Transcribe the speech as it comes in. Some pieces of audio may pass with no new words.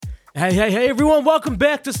Hey, everyone, welcome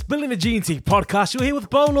back to Spilling the G&T podcast. You're here with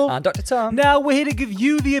Bolo. And Dr. Tom. Now, we're here to give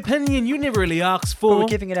you the opinion you never really asked for. But we're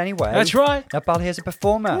giving it anyway. That's right. Now, Bal here's a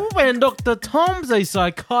performer. Ooh, and Dr. Tom's a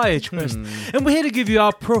psychiatrist. And we're here to give you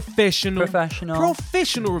our professional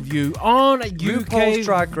review on RuPaul's UK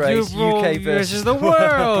Drag Race, UK versus the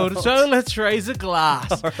world. So let's raise a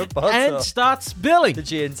glass and start spilling. The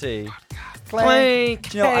G&T.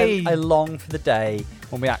 Clink. Do you know, Hey. I long for the day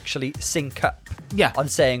when we actually sync up on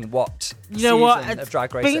saying what You know what? season of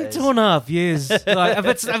Drag Race It's it been is. 2.5 years. Like,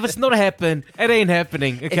 if it's not happened, it ain't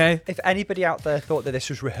happening, okay? If anybody out there thought that this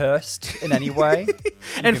was rehearsed in any way,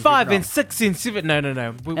 and 5 and 6 and 7,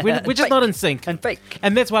 no. We're just not in sync. and fake.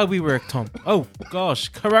 And that's why we work, Tom. Oh, gosh.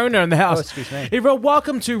 Corona in the house. Oh, excuse me. Everyone,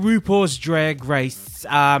 welcome to RuPaul's Drag Race,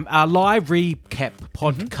 our live recap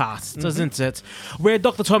podcast, isn't it? Where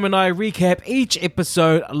Dr. Tom and I recap each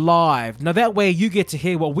episode live. Now, that way you get to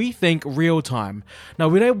hear what we think real time. Now,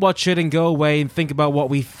 we don't watch it and go away and think about what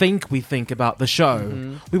we think about the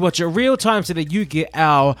show. We watch it real time so that you get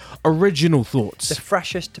our original thoughts. The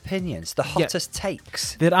freshest opinions, the hottest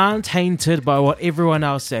takes. That aren't tainted by what everyone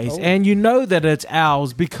else says. Oh. And you know that it's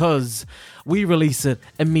ours because we release it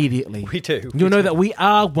immediately. We do. You'll know that we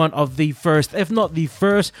are one of the first, if not the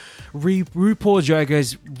first, RuPaul's Drag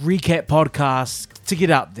Race recap podcast to get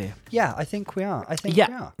out there. Yeah, I think we are. We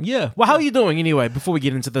are. Yeah. Well, how are you doing anyway, before we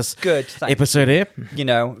get into this Good, thank episode here? You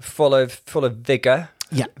know, full of vigor.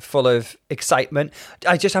 Yeah. Full of excitement.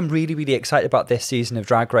 I'm really, really excited about this season of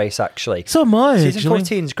Drag Race, actually. So am I, Season actually.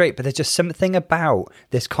 14 is great, but there's just something about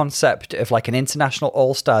this concept of like an international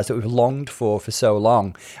all-stars that we've longed for so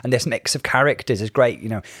long. And this mix of characters is great. You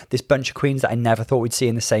know, this bunch of queens that I never thought we'd see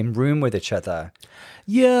in the same room with each other.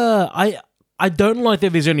 Yeah, I don't like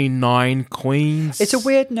that there's only 9 queens. It's a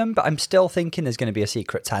weird number. I'm still thinking there's going to be a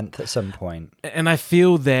secret 10th at some point. And I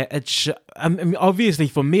feel that I mean, obviously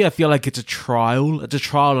for me, I feel like it's a trial. It's a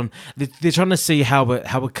trial, and they're trying to see how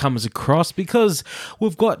it comes across, because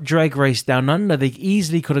we've got Drag Race Down Under. They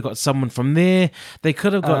easily could have got someone from there. They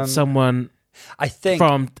could have got someone, I think,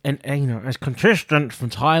 from a contestant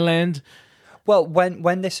from Thailand. Well,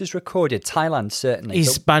 when this is recorded, Thailand certainly.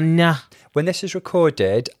 España. When this is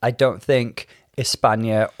recorded, I don't think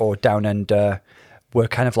España or Down Under were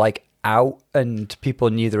kind of like out and people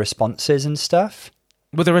knew the responses and stuff.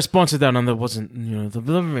 Well, the response to Down Under wasn't, the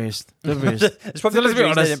best. It's probably the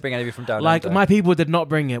reason they didn't bring anybody from Down Under. My people did not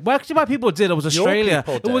bring it. Well, actually, my people did. It was Australia.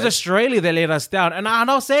 It was Australia that let us down. And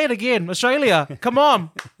I'll say it again. Australia, come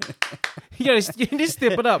on. You need to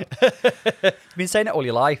step it up. You've been saying it all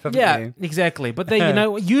your life, haven't you? Yeah, exactly. But they,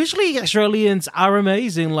 usually Australians are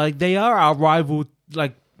amazing. Like, they are our rival,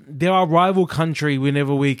 they're our rival country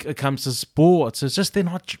whenever it comes to sports. It's just they're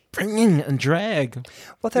not bringing in drag.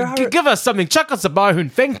 Well, give us something. Chuck us a bone.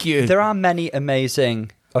 Thank you. There are many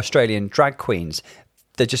amazing Australian drag queens.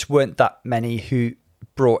 There just weren't that many who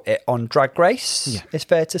brought it on Drag Race, it's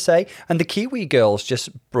fair to say. And the Kiwi girls just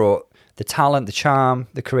brought the talent, the charm,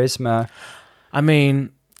 the charisma. I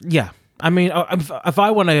mean, yeah. I mean, if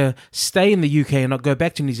I want to stay in the UK and not go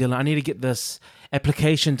back to New Zealand, I need to get this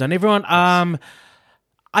application done. Everyone,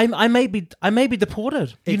 I may be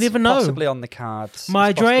deported. You never know. Possibly on the cards.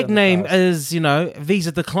 My drag name is,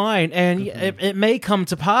 visa decline, and it may come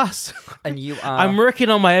to pass. And you are. I'm working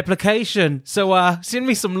on my application, so send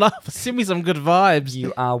me some love. Send me some good vibes.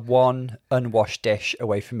 You are one unwashed dish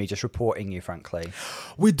away from me just reporting you, frankly.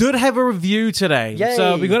 We did have a review today. Yay.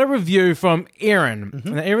 So we got a review from Erin.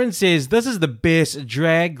 And Erin says, this is the best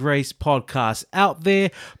Drag Race podcast out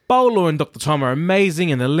there. Bolo and Dr. Tom are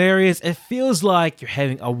amazing and hilarious. It feels like you're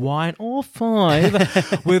having a wine or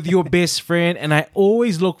 5 with your best friend, and I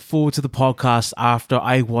always look forward to the podcast after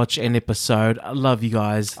I watch an episode. I love you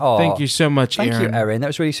guys. Oh, thank you so much, Erin. Thank you, Erin. That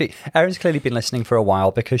was really sweet. Erin's clearly been listening for a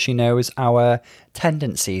while because she knows our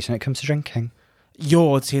tendencies when it comes to drinking.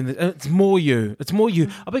 It's more you. It's more you.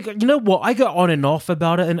 You know what? I go on and off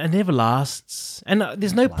about it, and it never lasts. And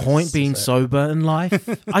there's no point being sober in life.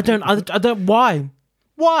 I don't.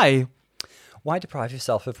 Why? Why deprive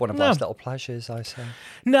yourself of one of life's little pleasures, I say?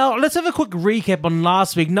 Now, let's have a quick recap on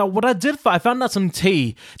last week. Now, what I did, I found out some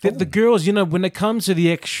tea that the girls, when it comes to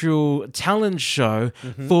the actual talent show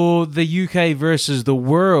for the UK versus the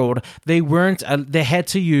world, they had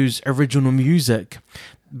to use original music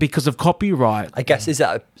because of copyright. I guess, is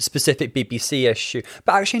that a specific BBC issue?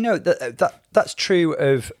 But actually, no, that's true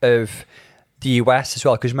of the US as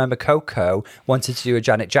well, because remember Coco wanted to do a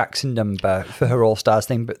Janet Jackson number for her All Stars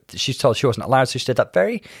thing, but she's told she wasn't allowed, so she did that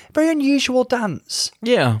very, very unusual dance.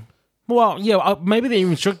 Yeah. Well, yeah, maybe they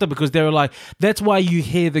even shook her because they were like, that's why you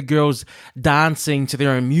hear the girls dancing to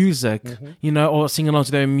their own music, or singing along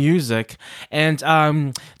to their own music. And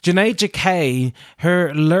Janae J.K.,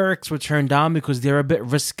 her lyrics were turned down because they're a bit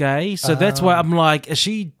risque. So that's why I'm like, is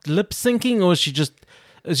she lip syncing or is she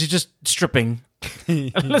just stripping?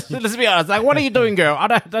 let's be honest. Like, what are you doing, girl? I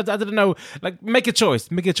don't know. Like, make a choice.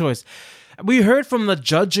 We heard from the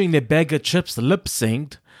judging that Bag of Chips lip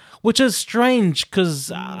synced, which is strange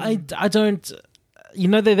because I don't.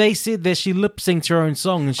 They said that she lip synced her own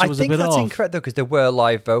song and she was a bit off. I think that's incorrect though, because there were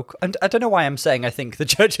live vocals. And I don't know why I'm saying I think the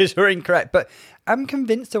judges were incorrect, but I'm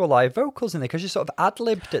convinced there were live vocals in there because you sort of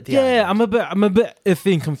ad-libbed at the end. Yeah, I'm a bit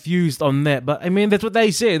iffy and confused on that, but I mean, that's what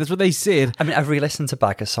they said. I mean, I've re-listened to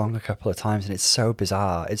Bag of Song a couple of times and it's so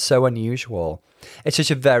bizarre. It's so unusual. It's such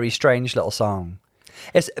a very strange little song.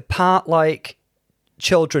 It's part like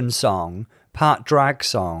children's song, part drag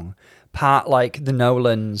song, part like the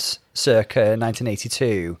Nolans circa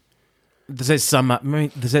 1982. Does that sum up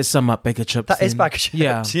Bag of Chips? That is Bag of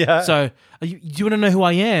Chips, yeah. So, do you want to know who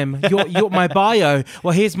I am? You're my bio.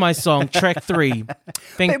 Well, here's my song, track 3.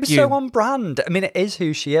 Thank you. It was so on brand. I mean, it is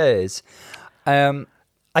who she is. I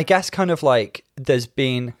guess kind of like there's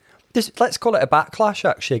been... let's call it a backlash,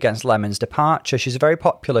 actually, against Lemon's departure. She's a very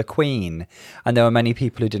popular queen, and there were many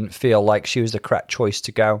people who didn't feel like she was the correct choice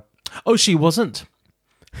to go. Oh, she wasn't.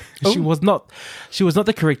 She was not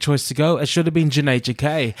the correct choice to go. It should have been Janae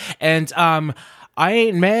J.K. And I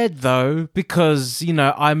ain't mad though because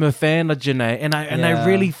I'm a fan of Janae, and I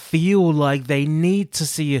really feel like they need to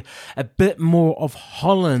see a bit more of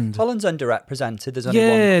Holland. Holland's underrepresented. There's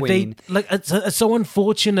only one queen. It's so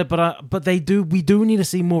unfortunate, but we do need to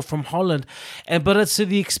see more from Holland, but it's to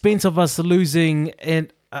the expense of us losing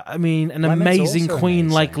an Lemon's amazing queen amazing.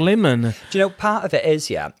 like Lemon. Do you know, part of it is,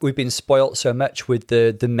 we've been spoilt so much with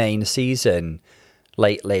the main season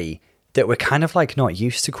lately that we're kind of like not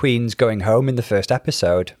used to queens going home in the first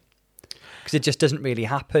episode because it just doesn't really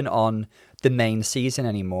happen on the main season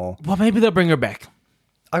anymore. Well, maybe they'll bring her back.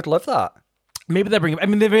 I'd love that. Maybe they'll bring her. I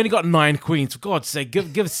mean, they've only got 9 queens. For God's sake,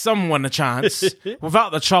 give someone a chance.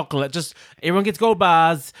 Without the chocolate, just everyone gets gold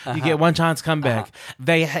bars. You get one chance to come back.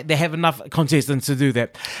 They have enough contestants to do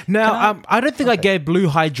that. Now, I don't think I gave Blue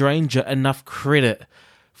Hydrangea enough credit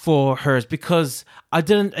for hers because it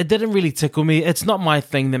didn't really tickle me. It's not my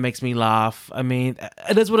thing that makes me laugh. I mean,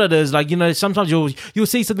 it is what it is. Like, sometimes you'll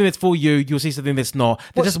see something that's for you, you'll see something that's not.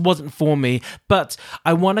 That just wasn't for me. But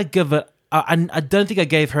I want to give it. I don't think I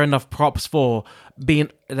gave her enough props for being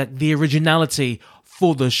like the originality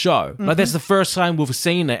for the show. Mm-hmm. Like, that's the first time we've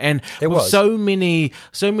seen it, and with so many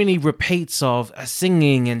repeats of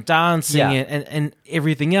singing and dancing and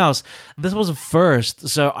everything else. This was a first,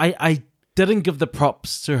 so I didn't give the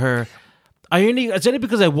props to her. It's only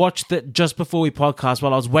because I watched it just before we podcast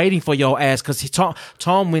while I was waiting for your ass because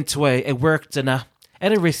Tom went to a work dinner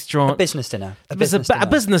at a restaurant. A business dinner. A business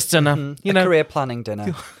dinner. Mm-hmm. A career planning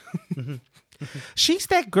dinner. She's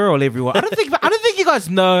that girl, everyone. I don't think you guys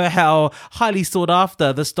know how highly sought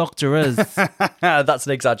after this doctor is. That's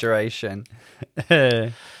an exaggeration.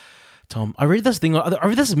 Tom, I read this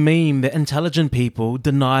meme that intelligent people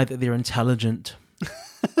deny that they're intelligent.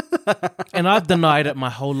 And I've denied it my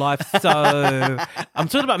whole life. So I'm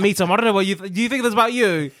talking about me, Tom. I don't know what you do. You think that's about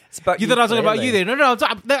you? It's about you. Thought I was talking about you then? No.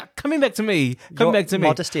 Coming back to me.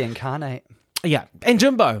 Modesty incarnate. Yeah, and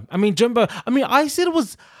Jimbo.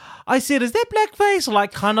 I said, is that blackface?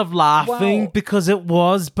 Like, kind of laughing because it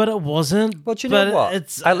was, but it wasn't. Well, do you know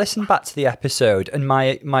what? I listened back to the episode, and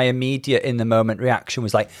my immediate in the moment reaction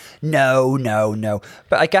was like, no.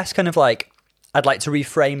 But I guess kind of like, I'd like to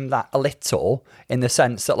reframe that a little in the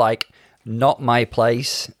sense that, like, not my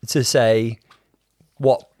place to say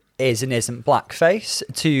what is and isn't blackface,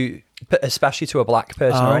 especially to a black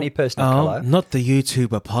person or any person of colour. Not the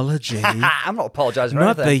YouTube apology. I'm not apologising for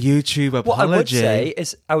anything. Not the YouTube apology. What I would say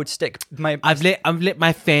is I would stick my... I've let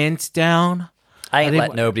my fans down. I ain't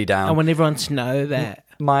let nobody down. I want everyone to know that.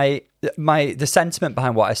 The sentiment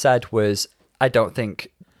behind what I said was, I don't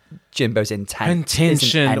think Jimbo's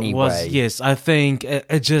intention was, yes, I think it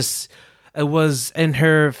was in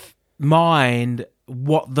her mind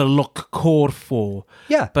what the look called for.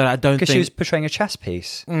 Yeah, but I don't think... Because she was portraying a chess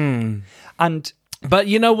piece. But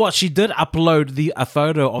you know what? She did upload a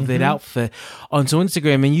photo of that outfit onto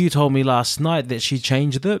Instagram, and you told me last night that she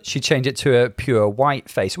changed it. She changed it to a pure white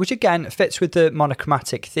face, which again fits with the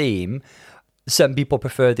monochromatic theme. Some people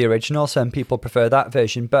prefer the original, some people prefer that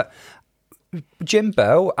version, but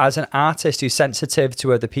Jimbo, as an artist who's sensitive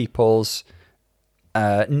to other people's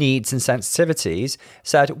needs and sensitivities,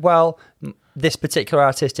 said, well, this particular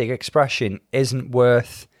artistic expression isn't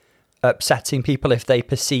worth upsetting people if they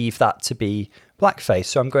perceive that to be blackface.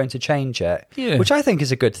 So I'm going to change it, which I think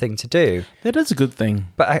is a good thing to do. That is a good thing.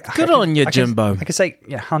 But good on you, Jimbo. I can say,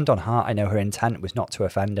 hand on heart, I know her intent was not to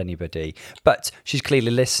offend anybody, but she's clearly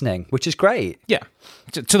listening, which is great. Yeah,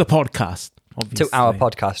 to the podcast, obviously. To our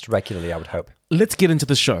podcast regularly, I would hope. Let's get into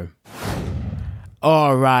the show.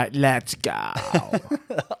 All right, let's go.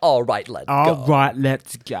 All right, let's go. All right,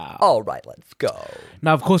 let's go. All right, let's go.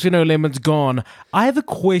 Now, of course, we know Lemon's gone. I have a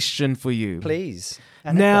question for you. Please.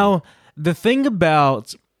 Now, the thing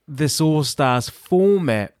about this All-Stars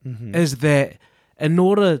format is that in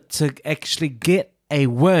order to actually get a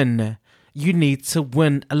win, you need to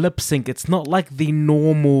win a lip sync. It's not like the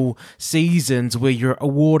normal seasons where you're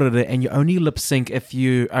awarded it and you only lip sync if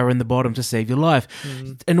you are in the bottom to save your life.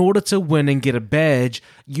 In order to win and get a badge,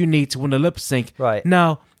 you need to win a lip sync. Right.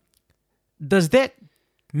 Now, does that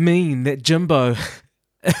mean that Jimbo...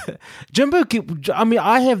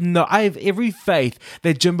 I have every faith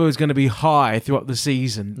that Jimbo is going to be high throughout the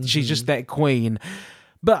season. She's just that queen.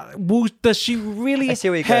 But does she really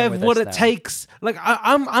have what it takes? Like,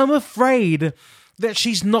 I'm afraid that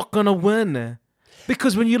she's not going to win.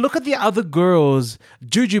 Because when you look at the other girls,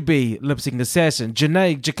 Jujubee, lip sync assassin,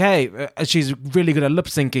 Janae JK, she's really good at lip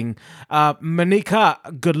syncing. Monica,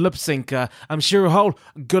 good lip syncer. Cheryl Hole,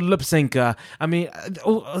 good lip syncer. I mean,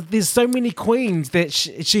 there's so many queens that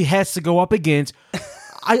she has to go up against.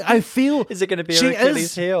 I feel is it going to be her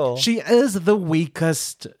Achilles heel? She is the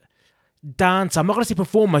weakest dancer. I'm not going to say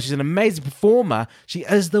performer. She's an amazing performer. She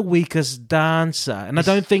is the weakest dancer, and I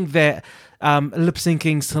don't think that lip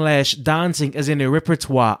syncing / dancing is in her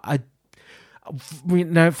repertoire.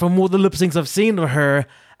 From all the lip syncs I've seen of her,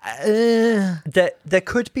 there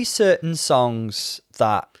could be certain songs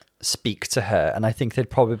that speak to her, and I think they'd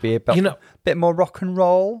probably be a bit more rock and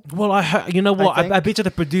roll. Well, I bet you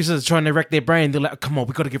the producers are trying to wreck their brain. They're like, come on,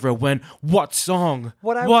 we got to give her a win. What song?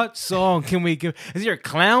 What song can we give? Is there a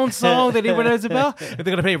clown song that anyone knows about? Are they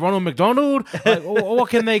going to play Ronald McDonald? Like,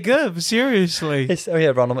 what can they give? Seriously.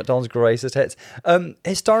 Ronald McDonald's greatest hits.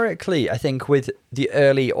 Historically, I think with the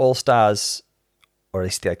early All-Stars, or at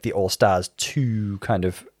least like the All-Stars 2 kind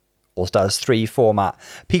of All-Stars 3 format,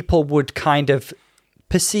 people would kind of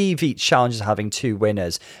perceive each challenge as having 2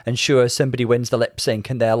 winners, and sure, somebody wins the lip sync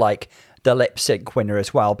and they're like the lip sync winner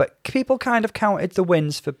as well, but people kind of counted the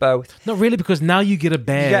wins for both. Not really, because now you get a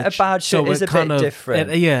badge. You get a badge, so it's a bit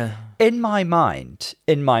different. Yeah. In my mind,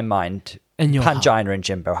 Pangina and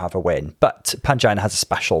Jimbo have a win, but Pangina has a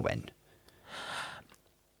special win.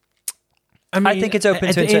 I think it's open to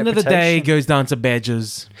interpretation. At the end of the day, it goes down to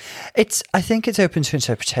badges. I think it's open to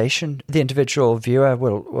interpretation. The individual viewer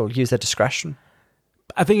will use their discretion.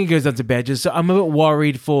 I think it goes down to badges. So I'm a bit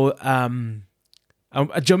worried for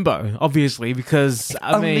a Jimbo, obviously, because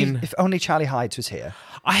if only Charlie Hides was here.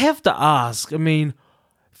 I have to ask. I mean,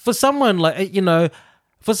 for someone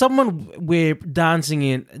for someone where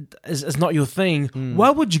dancing is not your thing, why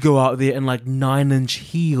would you go out there in like 9-inch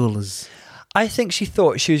heels? I think she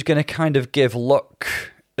thought she was going to kind of give look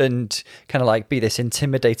and kind of like be this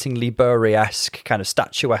intimidatingly Burry-esque, kind of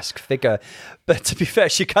statuesque figure. But to be fair,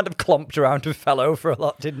 she kind of clomped around and fell over a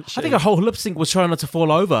lot, didn't she? I think her whole lip sync was trying not to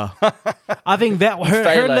fall over. I think that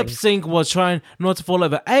her lip sync was trying not to fall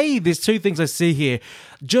over. There's 2 things I see here.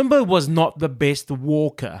 Jimbo was not the best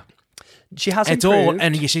walker. She has at improved. All,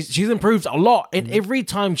 and she's improved a lot. And every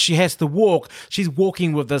time she has to walk, she's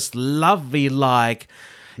walking with this lovely, like,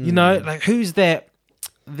 like who's that?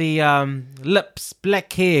 The lips,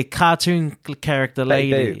 black hair, cartoon character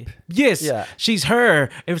lady. Yes, yeah. She's her.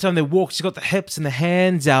 Every time they walk, she's got the hips and the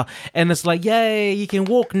hands out, and it's like, yay, you can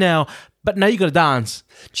walk now. But now you got to dance.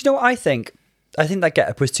 Do you know what I think? I think that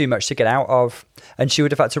get-up was too much to get out of, and she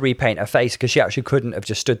would have had to repaint her face because she actually couldn't have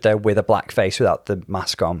just stood there with a black face without the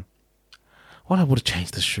mask on. Well, I would have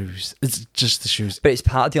changed the shoes. It's just the shoes. But it's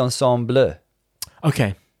part of the ensemble.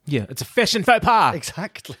 Okay. Yeah, it's a fashion faux pas.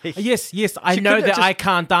 Exactly. Yes, I know that I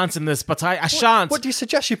can't dance in this, but I shan't. What do you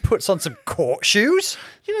suggest? She puts on some court shoes?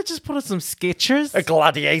 Just put on some Skechers. A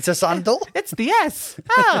gladiator sandal? It's the S.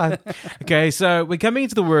 Okay, so we're coming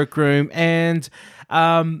into the workroom, and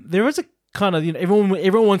there is a kind of,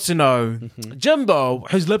 everyone wants to know, Jimbo,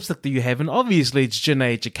 whose lipstick do you have? And obviously it's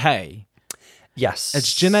Janae JK. Yes.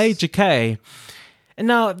 It's Janae JK. And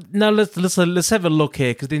now let's have a look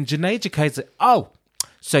here, because then Janae JK said,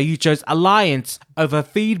 so you chose alliance over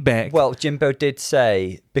feedback. Well, Jimbo did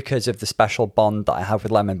say because of the special bond that I have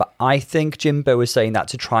with Lemon, but I think Jimbo was saying that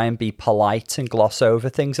to try and be polite and gloss over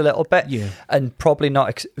things a little bit. Yeah. And probably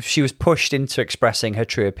not, she was pushed into expressing her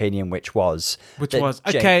true opinion, which was...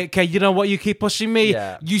 okay, you know what? You keep pushing me.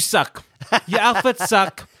 Yeah. You suck. Your outfits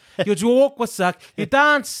suck. Your walk was sucked. Your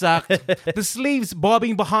dance sucked. The sleeves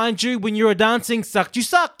bobbing behind you when you were dancing sucked. You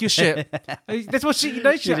sucked. You shit. That's what she.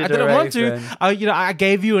 I didn't want to. I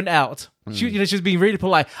gave you an out. She was being really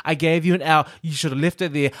polite. I gave you an out. You should have left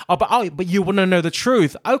it there. But you want to know the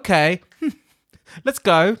truth. Okay, let's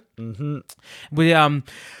go.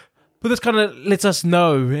 But this kind of lets us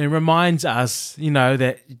know and reminds us,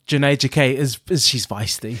 that Janae Jacquet is she's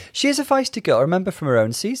feisty. She is a feisty girl. I remember from her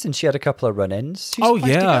own season, she had a couple of run-ins. She's a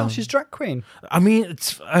feisty girl. She's drag queen. I mean,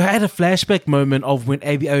 I had a flashback moment of when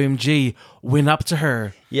ABOMG went up to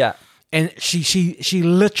her. Yeah. And she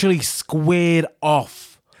literally squared off.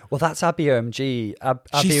 Well, that's Abby OMG.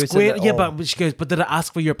 She squared, but she goes, but did I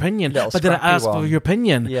ask for your opinion? But did I ask for your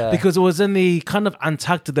opinion? Yeah. Because it was in the kind of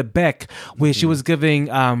untucked at the back where she was giving,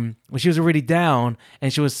 when she was already down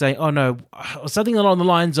and she was saying, oh no, something along the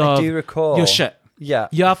lines of, I do recall. Your shit. Yeah.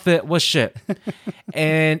 Your outfit was shit.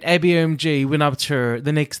 And Abby OMG went up to her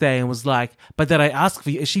the next day and was like, but did I ask for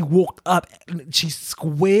you? And she walked up, she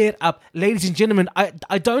squared up. Ladies and gentlemen,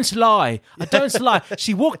 I don't lie. I don't lie.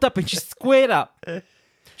 She walked up and she squared up.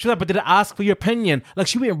 She was like, but did I ask for your opinion? Like,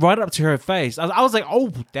 she went right up to her face. I was like,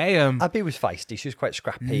 oh, damn. Abby was feisty. She was quite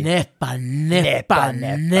scrappy. Nepa.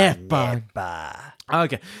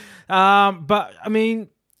 Okay. But, I mean,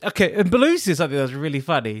 okay. And Baloo said something that was really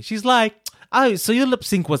funny. She's like, oh, so your lip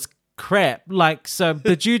sync was crap. Like, so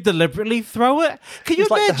did you deliberately throw it? Can you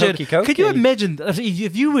imagine? Can you imagine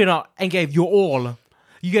if you went up and gave your all?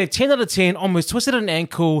 You gave 10 out of 10, almost twisted an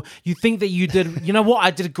ankle. You think that you did, you know what? I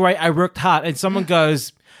did great. I worked hard. And someone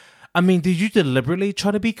goes, I mean, did you deliberately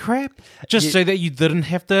try to be crap? Just so that you didn't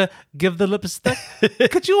have to give the lipstick?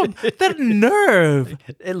 Could you, that nerve.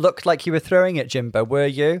 It looked like you were throwing it, Jimbo. Were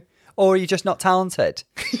you? Or are you just not talented?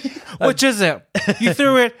 Which is it? You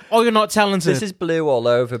threw it or you're not talented? This is Blue all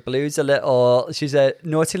over. Blue's she's a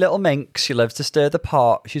naughty little minx. She loves to stir the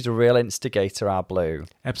pot. She's a real instigator, our Blue.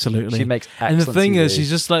 Absolutely. She makes excellent And the thing TV. is, she's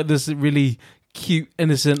just like this really cute,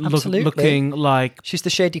 innocent looking like... She's the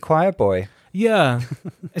shady choir boy. Yeah.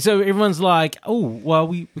 So everyone's like, oh, well,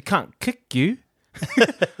 we can't kick you.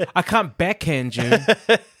 I can't backhand you.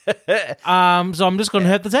 So I'm just going to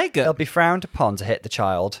have to take it. It'll be frowned upon to hit the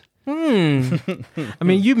child. I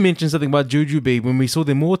mean, you mentioned something about Jujubee when we saw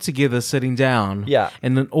them all together sitting down. Yeah.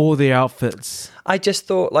 And in all their outfits. I just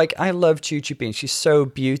thought, I love Jujubee and she's so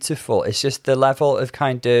beautiful. It's just the level of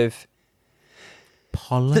kind of...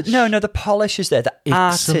 Polish? The polish is there. The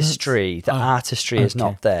Excellent. artistry is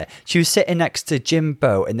not there. She was sitting next to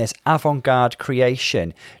Jimbo in this avant-garde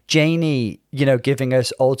creation. Janie, giving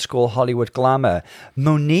us old school Hollywood glamour.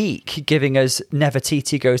 Monique giving us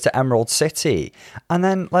Nefertiti Goes to Emerald City. And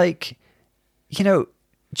then, Jujubee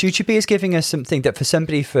is giving us something that for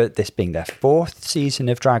this being their 4th season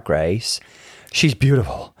of Drag Race, she's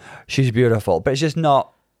beautiful. She's beautiful. But it's just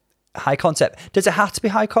not high concept. Does it have to be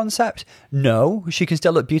high concept? No, she can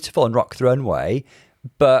still look beautiful and rock the runway,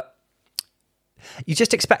 but you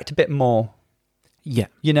just expect a bit more. Yeah.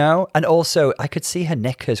 And also I could see her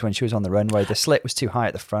knickers when she was on the runway. The slit was too high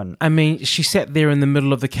at the front. I mean, she sat there in the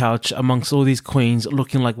middle of the couch amongst all these queens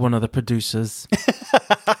looking like one of the producers.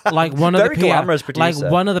 Like one of Very glamorous producer.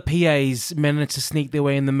 Like one of the PAs managed to sneak their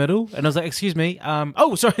way in the middle. And I was like, excuse me.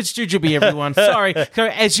 Sorry, it's Jujubee, everyone. Sorry,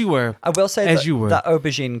 as you were. I will say that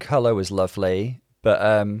aubergine colour was lovely.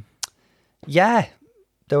 But there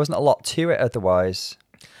wasn't a lot to it otherwise.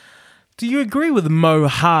 Do you agree with Mo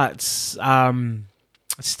Hart's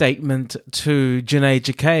statement to Janae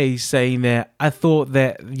Jacquet saying that I thought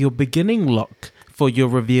that your beginning look for your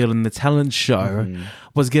reveal in the talent show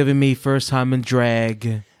was giving me first time in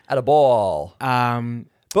drag at a ball.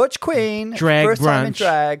 Butch Queen, drag first brunch. Time in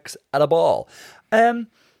drags at a ball.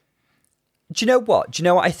 Do you know what? Do you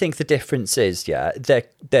know what I think the difference is? Yeah,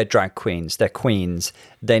 they're drag queens, they're queens.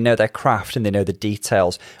 They know their craft and they know the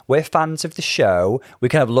details. We're fans of the show. We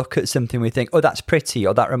kind of look at something, we think, oh, that's pretty,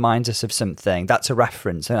 or that reminds us of something. That's a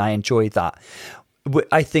reference, and I enjoy that.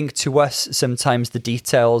 I think to us, sometimes the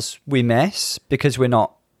details we miss because we're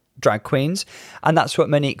not drag queens, and that's what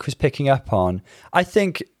Monique was picking up on. I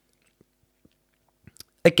think...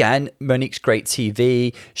 Again, Monique's great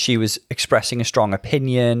TV. She was expressing a strong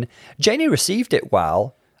opinion. Janie received it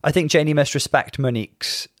well. I think Janie must respect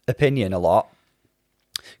Monique's opinion a lot.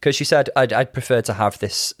 Because she said, I'd prefer to have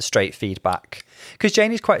this straight feedback. Because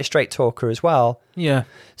Janie's quite a straight talker as well. Yeah.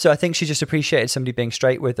 So I think she just appreciated somebody being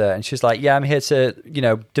straight with her. And she's like, yeah, I'm here to,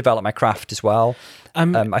 develop my craft as well.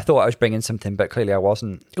 I thought I was bringing something, but clearly I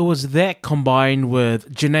wasn't. It was that combined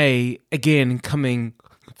with Janae, again, coming...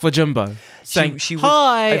 for Jimbo, saying, she was,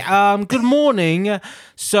 hi, good morning.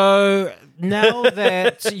 So now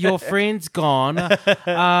that your friend's gone,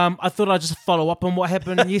 I thought I'd just follow up on what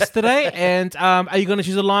happened yesterday. And are you going to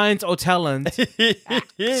choose Alliance or Talent?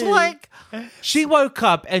 It's like she woke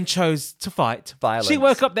up and chose to fight. Violence. She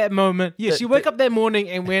woke up that moment. Yeah, she woke up that morning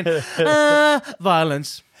and went,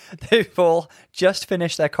 violence. They've all just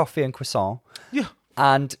finished their coffee and croissant. Yeah.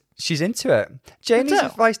 And she's into it. Janie's a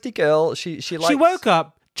feisty girl. She likes... She woke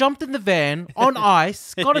up, jumped in the van on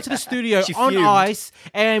ice, got into the studio She on fumed. ice,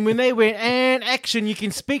 and when they went, and action, you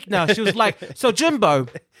can speak now. She was like, so Jimbo,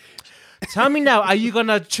 tell me now, are you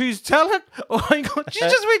gonna choose Talent or are you gonna... She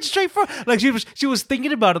just went straight for it. Like she was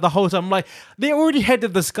thinking about it the whole time. Like they already had the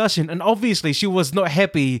discussion, and obviously she was not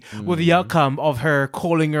happy with the outcome of her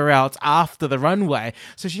calling her out after the runway.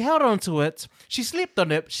 So she held on to it. She slept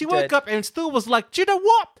on it. She woke up and still was like, do you know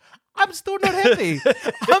what? I'm still not happy.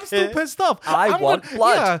 I'm still pissed off. I want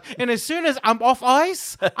blood. Yeah. And as soon as I'm off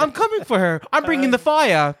ice, I'm coming for her. I'm bringing the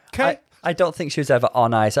fire. Okay. I don't think she was ever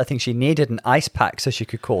on ice. I think she needed an ice pack so she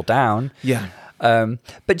could cool down. Yeah. But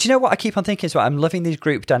do you know what I keep on thinking as well? I'm loving these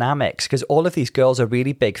group dynamics because all of these girls are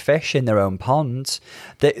really big fish in their own ponds.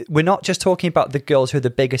 We're not just talking about the girls who are the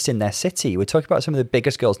biggest in their city. We're talking about some of the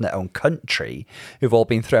biggest girls in their own country who've all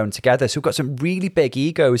been thrown together. So we've got some really big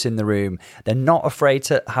egos in the room. They're not afraid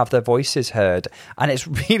to have their voices heard. And it's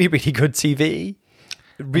really, really good TV.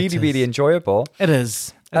 Really, really enjoyable. It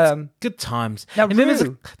is. It's good times. Now, and then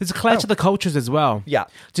there's a clash of the cultures as well. Yeah.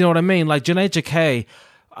 Do you know what I mean? Like Janae Jacquet,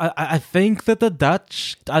 I think that the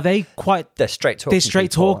Dutch, are they quite... They're straight talking. They're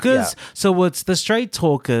straight people. talkers. Yeah. So it's the straight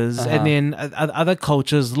talkers and then other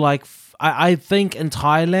cultures like... I think in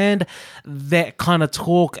Thailand, that kind of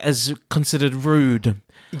talk is considered rude.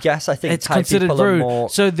 Yes, I think It's Thai considered people rude. are more,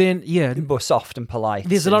 So then, more soft and polite.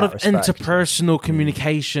 there's a in lot that of respect. interpersonal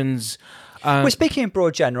communications. We're speaking in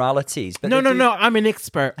broad generalities. But No. I'm an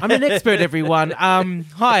expert. Everyone.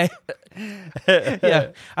 Hi. Yeah,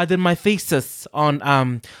 I did my thesis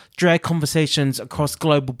on drag conversations across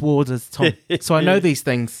global borders, Tom. So I know these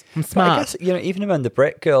things. I'm But smart. I guess, even among the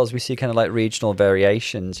Brit girls, we see kind of like regional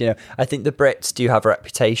variations. I think the Brits do have a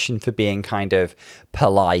reputation for being kind of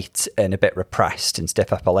polite and a bit repressed and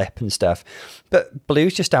stiff upper lip and stuff. But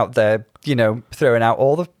Blue's just out there, throwing out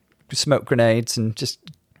all the smoke grenades and just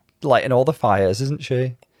lighting all the fires, isn't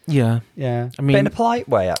she? Yeah. Yeah. I mean- but in a polite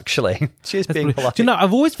way, actually. She is being polite. Do you know,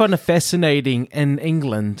 I've always found it fascinating in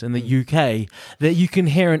England, in the UK, that you can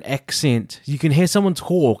hear an accent. You can hear someone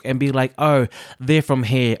talk and be like, oh, they're from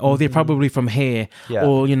here, or they're probably from here, Yeah.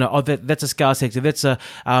 or, oh, that's a Scouse accent,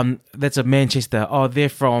 that's a Manchester, oh, they're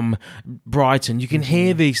from Brighton. You can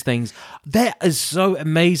hear these things. That is so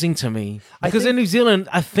amazing to me. Because in New Zealand,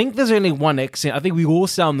 I think there's only one accent. I think we all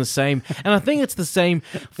sound the same. And I think it's the same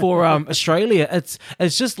for Australia. It's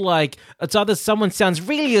just like, it's either someone sounds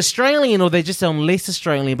really Australian or they just sound less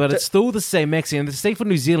Australian, but it's still the same accent. And the same for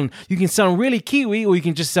New Zealand. You can sound really Kiwi or you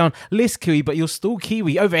can just sound less Kiwi, but you're still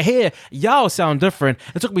Kiwi. Over here, y'all sound different.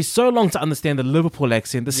 It took me so long to understand the Liverpool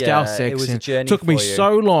accent, the Scouse accent. it was a journey took me for you.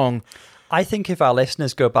 so long. I think if our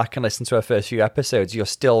listeners go back and listen to our first few episodes, you're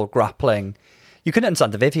still grappling. You couldn't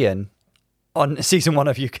understand the Vivian on season 1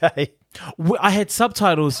 of UK. I had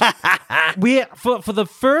subtitles. For the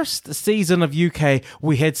first season of UK,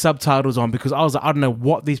 we had subtitles on because I was like, I don't know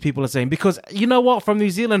what these people are saying. Because you know what? From New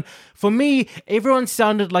Zealand, for me, everyone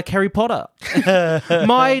sounded like Harry Potter.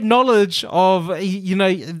 My knowledge of,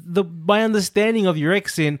 my understanding of your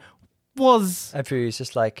accent was Everyone's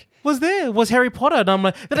just like, was Harry Potter. And I'm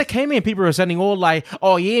like, then I came in, people were sounding all like,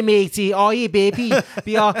 oh yeah, matey, oh yeah, baby.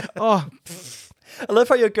 Oh, I love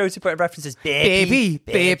how your go-to point of reference is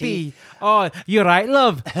baby. Oh, you're right,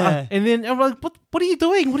 love. And then I'm like, what are you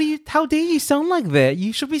doing? How dare you sound like that?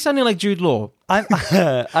 You should be sounding like Jude Law.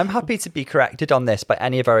 I'm happy to be corrected on this by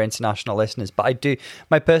any of our international listeners, but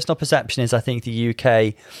my personal perception is I think the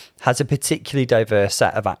UK has a particularly diverse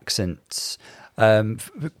set of accents.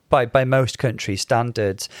 By most countries'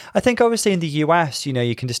 standards. I think obviously in the US,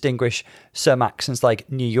 you can distinguish some accents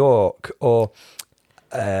like New York or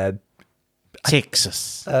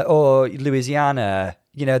Texas. or Louisiana.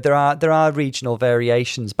 There are regional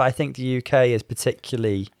variations, but I think the UK is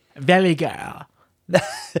particularly Valley Girl.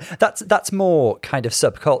 that's more kind of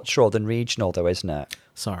subcultural than regional, though, isn't it?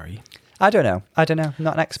 Sorry. I don't know. I'm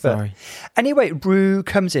not an expert. Sorry. Anyway, Rue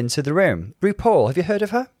comes into the room. RuPaul, have you heard of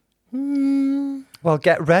her? Well,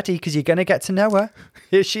 get ready because you're going to get to know her.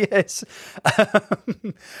 Here she is.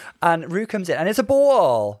 And Rue comes in and it's a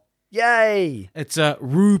ball. Yay. It's a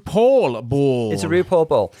RuPaul ball. It's a RuPaul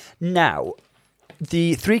ball. Now,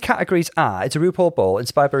 the 3 categories are, it's a RuPaul ball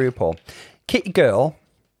inspired by RuPaul. Kitty Girl,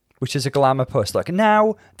 which is a glamour puss look.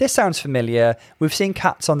 Now, this sounds familiar. We've seen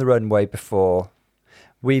Cats on the Runway before.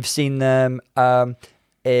 We've seen them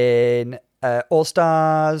in All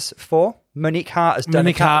Stars 4. Monique Hart has done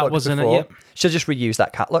Monique a cat Hart look was in it, before. yep. She'll just reuse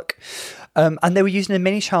that cat look. And they were using a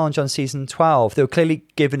mini challenge on season 12. They were clearly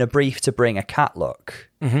given a brief to bring a cat look.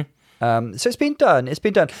 So it's been done. It's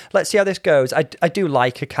been done. Let's see how this goes. I do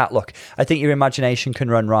like a cat look. I think your imagination can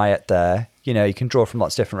run riot there. You know, you can draw from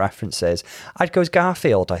lots of different references. I'd go as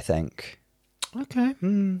Garfield, I think. Okay.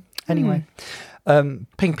 Anyway.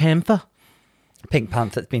 Pink Panther. Pink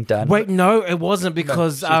Panther's been done. Wait, no, it wasn't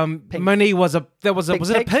because Moni was a was it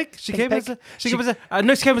a pig? She came as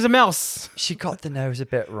a mouse. She got the nose a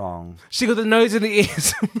bit wrong. She got the nose and the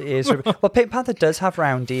ears. The ears are, well, Pink Panther does have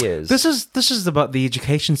round ears. This is about the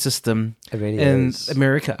education system It really in is.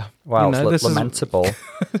 America. Wow, You know, it's lamentable.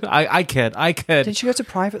 I kid. Didn't she go to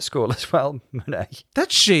private school as well, Monet?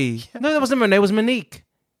 That's she. No, that wasn't Monet. It was Monique.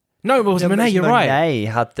 No, it was Monet. You're right. Monet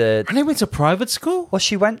had the. Monet went to private school. Well,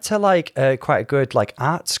 she went to like quite a good like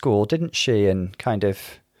art school, didn't she? And kind of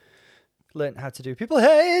learned how to do people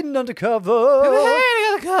hiding undercover.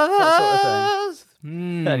 That sort of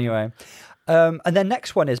thing. Anyway, and then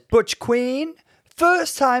next one is Butch Queen,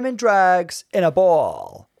 first time in drags in a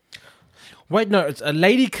ball. Wait, no, it's a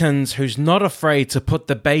ladykins who's not afraid to put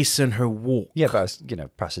the bass in her walk. Yeah, but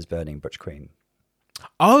Paris is Burning, Butch Queen.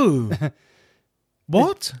 Oh,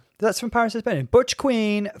 what? That's from Paris is Burning. Butch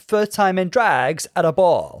Queen, first time in drags at a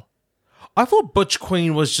ball. I thought Butch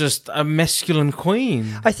Queen was just a masculine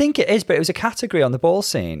queen. I think it is, but it was a category on the ball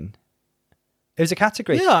scene. It was a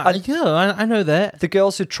category. I know that. The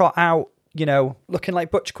girls who trot out, looking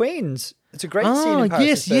like Butch Queens. It's a great scene in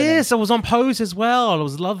Paris is Burning. Yes. I was on Pose as well. It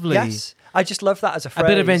was lovely. Yes. I just love that as a phrase. A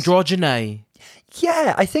bit of androgyny.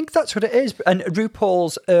 Yeah, I think that's what it is. And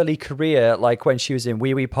RuPaul's early career, like when she was in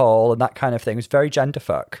Wee Wee Paul and that kind of thing, was very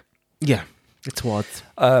genderfuck. Yeah, it was.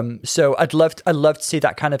 So I'd love to see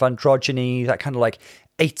that kind of androgyny, that kind of like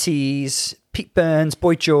 80s, Pete Burns,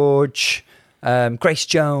 Boy George, Grace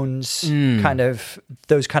Jones, kind of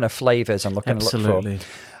those kind of flavors I'm looking to look for.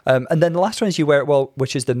 And then the last one is You Wear It Well,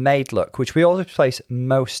 which is the maid look, which we always place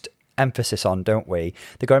most emphasis on, don't we?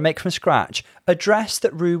 They've got to make from scratch a dress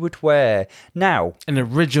that Rue would wear. Now, an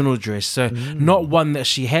original dress, so not one that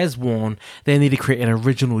she has worn. They need to create an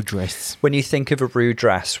original dress. When you think of a Rue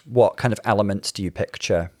dress, what kind of elements do you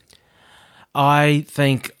picture? I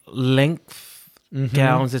think length,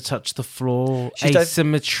 gowns that touch the floor,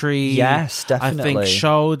 asymmetry. Yes, definitely. I think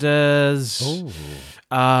shoulders. Ooh.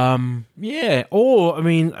 Yeah. Or, I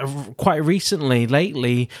mean, quite recently,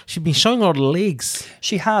 lately, she's been showing a lot of legs.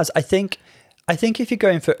 She has. I think if you're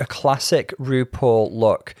going for a classic RuPaul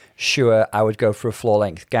look, sure, I would go for a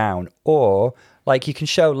floor-length gown. Or, like, you can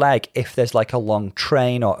show leg if there's, like, a long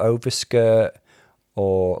train or overskirt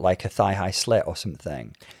or, like, a thigh-high slit or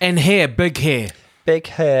something. And hair, big hair. Big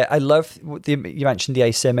hair. I love, you mentioned the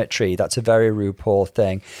asymmetry. That's a very RuPaul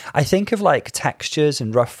thing. I think of like textures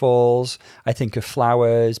and ruffles. I think of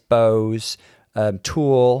flowers, bows,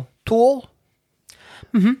 tulle.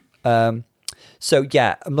 So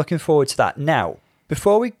yeah, I'm looking forward to that. Now,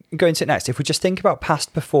 before we go into it next, if we just think about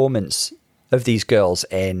past performance of these girls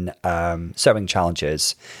in sewing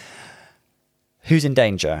challenges, who's in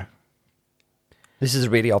danger? This is a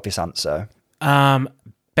really obvious answer.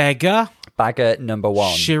 Bagger number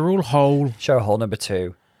 1. Cheryl Hole number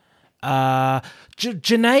 2.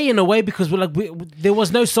 Janae in a way, because there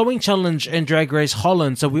was no sewing challenge in Drag Race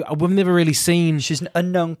Holland, so we've never really seen. She's an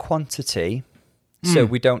unknown quantity, so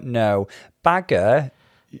we don't know. Bagger,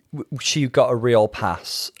 she got a real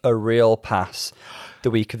pass the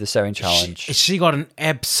week of the sewing challenge. She got an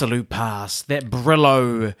absolute pass. That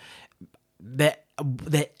Brillo, that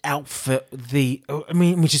outfit,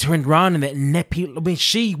 when she turned around and that nappy,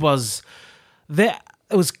 she was that.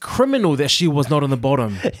 It was criminal that she was not on the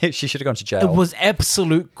bottom. She should have gone to jail. It was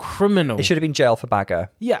absolute criminal. It should have been jail for Bagger.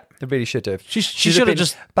 Yeah. It really should have. She should have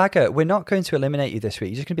just... Bagger, we're not going to eliminate you this week.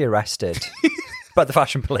 You're just going to be arrested by the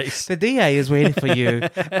fashion police. The DA is waiting for you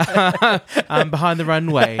behind the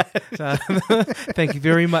runway. So, thank you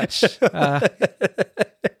very much.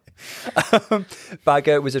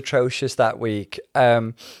 Bagger was atrocious that week.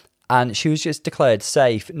 And she was just declared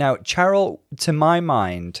safe. Now, Cheryl, to my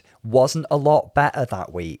mind, wasn't a lot better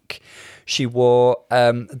that week. She wore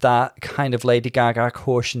that kind of Lady Gaga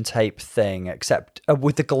caution tape thing, except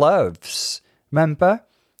with the gloves. Remember?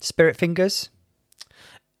 Spirit fingers?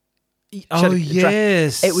 Oh,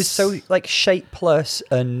 yes. It was so like shapeless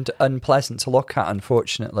and unpleasant to look at,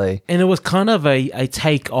 unfortunately. And it was kind of a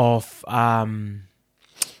take off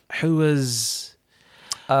who was...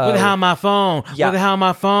 Where the hell my phone? Yeah. Where the hell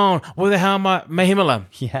my phone? Where the hell my Mayhem Miller?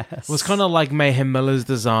 Yes. It was kind of like Mayhem Miller's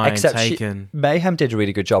design taken. Mayhem did a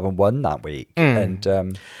really good job and won that week, and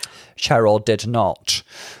Cheryl did not.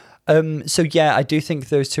 So yeah, I do think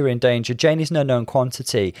those two are in danger. Janie's an unknown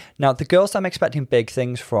quantity. Now, the girls I'm expecting big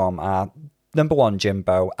things from are number one,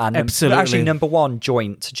 Jimbo, and Absolutely. number one,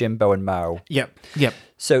 joint Jimbo and Mo. Yep.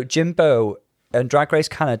 So Jimbo and Drag Race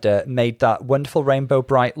Canada made that wonderful rainbow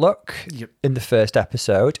bright look in the first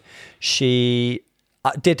episode. She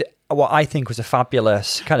did what I think was a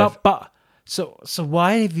fabulous kind of... So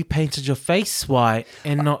why have you painted your face white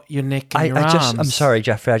and not your neck and your arms? I'm sorry,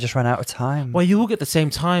 Jeffrey, I just ran out of time. Well, you all get the same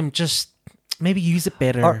time, just maybe use it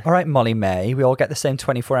better. All right, Molly May, we all get the same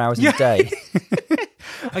 24 hours in a day.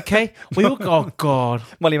 Okay, we all... Oh, God.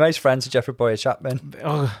 Molly May's friends are Jeffrey Boyer Chapman.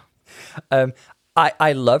 Oh.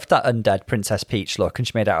 I loved that undead Princess Peach look, and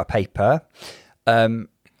she made it out of paper. Can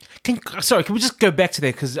we just go back to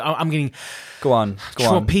that, because I'm getting... Go on.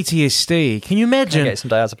 PTSD. Can you imagine? Get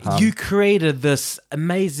some diazepam. You created this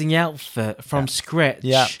amazing outfit from scratch.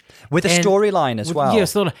 Yeah. With a storyline as well. Yeah,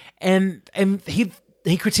 storyline. And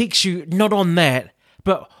he critiques you not on that,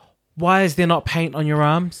 but why is there not paint on your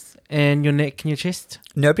arms and your neck and your chest?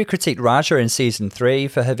 Nobody critiqued Raja in season 3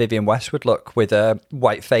 for her Vivienne Westwood look with a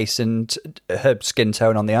white face and her skin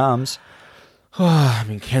tone on the arms. I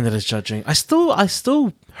mean, Canada's judging. I still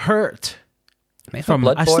hurt. From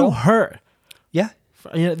blood boil. I still hurt. Yeah.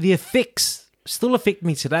 The effects still affect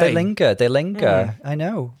me today. They linger. I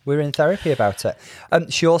know. We're in therapy about it.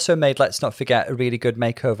 She also made, let's not forget, a really good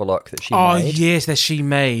makeover look that she made. Oh, yes, that she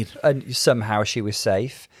made. And somehow she was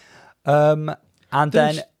safe. And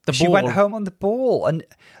then she went home on the ball, and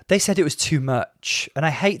they said it was too much. And I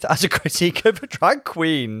hate that as a critique of a drag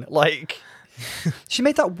queen. Like, she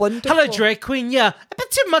made that wonderful... Hello, drag queen. Yeah, a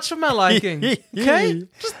bit too much for my liking. Okay?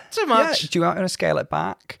 Just too much. Yeah. Do you want to scale it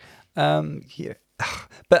back? Yeah.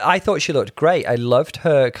 But I thought she looked great. I loved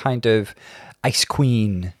her kind of Ice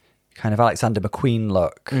Queen, kind of Alexander McQueen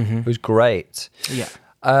look. Mm-hmm. It was great. Yeah.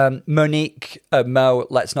 Monique, Mo,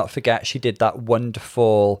 let's not forget, she did that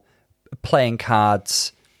wonderful playing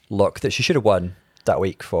cards look that she should have won that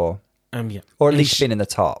week for. Yeah. Or at least been in the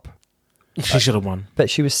top. She should have won. But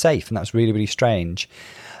she was safe, and that was really, really strange.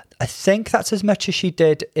 I think that's as much as she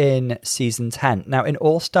did in season 10. Now, in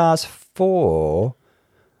All Stars 4...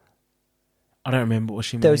 I don't remember what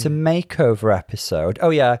she made. There was a makeover episode.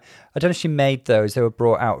 Oh, yeah. I don't know if she made those. They were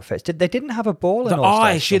brought outfits. They didn't have a ball in All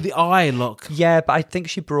Stars 4. She had the eye look. Yeah, but I think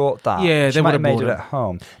she brought that. Yeah, she they might would have made it at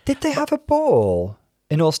home. Did they have a ball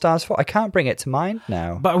in All Stars 4? I can't bring it to mind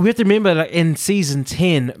now. But we have to remember that in season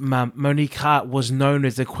 10, Monique Hart was known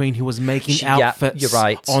as the queen who was making outfits you're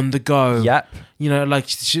right. on the go. Yep. You know, like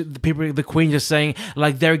the queen just saying,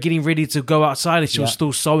 like they're getting ready to go outside and she was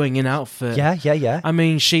still sewing an outfit. Yeah. I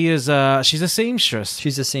mean, she's a seamstress.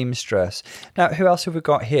 She's a seamstress. Now, who else have we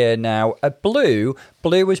got here now? Blue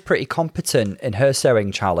was pretty competent in her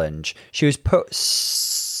sewing challenge. She was put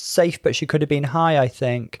safe, but she could have been high, I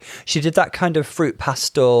think. She did that kind of fruit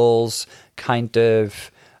pastels kind of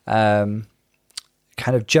jumpsuit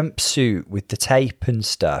with the tape and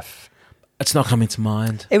stuff. It's not coming to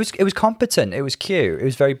mind. It was competent. It was cute. It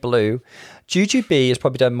was very Blue. Jujubee has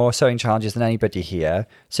probably done more sewing challenges than anybody here.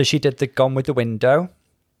 So she did the Gone with the Window.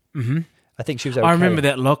 Mm-hmm. I think she was okay. I remember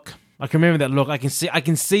that look. I can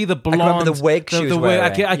see the blonde. I remember the wig she was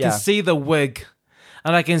wearing. I can see the wig.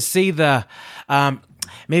 And I can see the...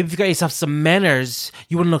 maybe if you got yourself some manners,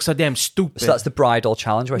 you wouldn't look so damn stupid. So that's the bridal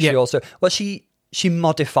challenge where she also... Well, she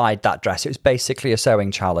modified that dress. It was basically a sewing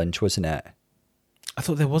challenge, wasn't it? I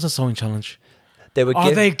thought there was a sewing challenge. They were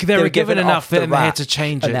given an outfit and they had to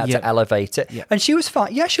change it. And they had to elevate it. Yeah. And she was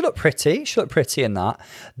fine. Yeah, she looked pretty. She looked pretty in that.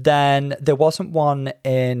 Then there wasn't one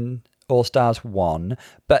in All Stars 1,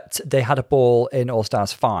 but they had a ball in All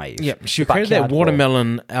Stars 5. Yeah, she created that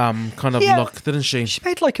watermelon kind of look, didn't she? She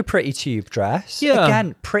made like a pretty tube dress. Yeah.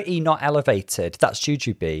 Again, pretty, not elevated. That's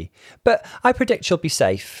Jujubee. But I predict she'll be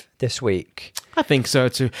safe this week. I think so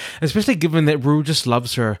too, especially given that Rue just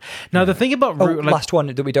loves her. Now, the thing about Rue... last one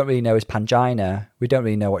that we don't really know is Pangina. We don't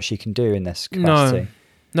really know what she can do in this capacity.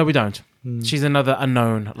 No, we don't. She's another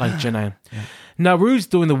unknown, like Janae. Yeah. Now, Rue's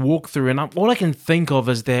doing the walkthrough, and all I can think of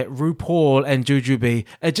is that RuPaul and Jujubee,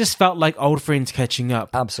 it just felt like old friends catching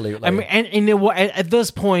up. Absolutely. I mean, and you know what? At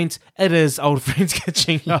this point, it is old friends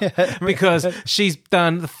catching up because she's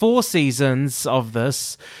done 4 seasons of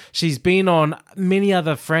this. She's been on many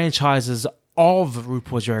other franchises of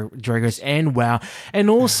RuPaul's Drag Race and WoW. And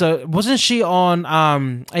also, wasn't she on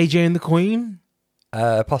AJ and the Queen?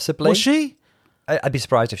 Possibly. Was she? I'd be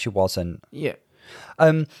surprised if she wasn't. Yeah.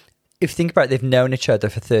 if you think about it, they've known each other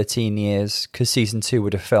for 13 years because season 2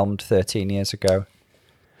 would have filmed 13 years ago.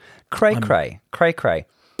 Cray.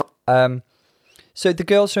 So the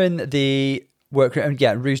girls are in the workroom, and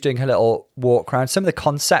yeah, Rue's doing her little walk around. Some of the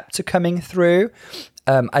concepts are coming through.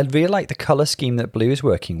 I really like the colour scheme that Blue's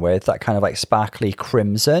working with, that kind of like sparkly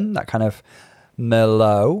crimson, that kind of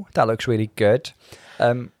Merlot. That looks really good.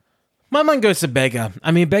 My mind goes to Beggar.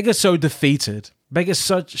 I mean, Beggar's so defeated.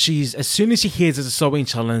 She's, as soon as she hears it's a sewing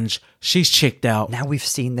challenge, she's checked out. Now we've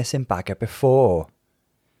seen this in Bagger before.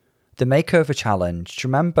 The makeover challenge, do you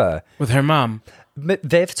remember? With her mum.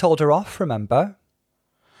 Viv told her off, remember?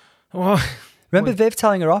 Well, remember Viv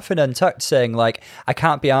telling her off in Untucked, saying, like, I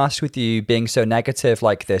can't be arsed with you being so negative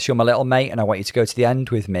like this. You're my little mate and I want you to go to the end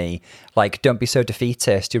with me. Like, don't be so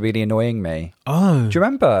defeatist. You're really annoying me. Oh. Do you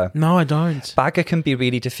remember? No, I don't. Bagger can be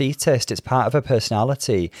really defeatist. It's part of her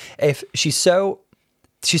personality. If she's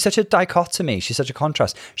such a dichotomy. She's such a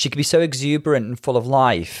contrast. She can be so exuberant and full of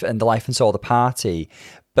life and the life and soul of the party.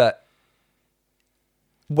 But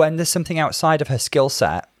when there's something outside of her skill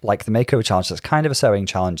set, like the makeover challenge, that's kind of a sewing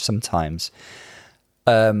challenge sometimes,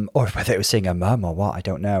 or whether it was seeing her mum or what, I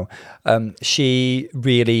don't know, she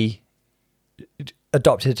really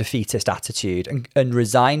adopted a defeatist attitude and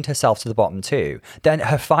resigned herself to the bottom too. Then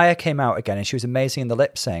her fire came out again and she was amazing in the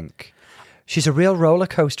lip sync. She's a real roller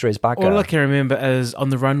coaster, is Bagger. All I can remember is on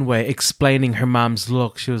the runway explaining her mum's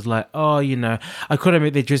look. She was like, "Oh, I couldn't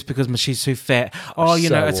make the dress because she's too fat. Oh,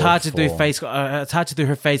 it's hard to do face. It's hard to do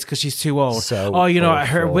her face because she's too old. So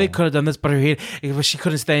her wig could have done this, but her head, she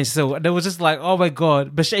couldn't stand still." And it was just like, "Oh my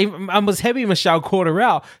god!" But I was happy Michelle called her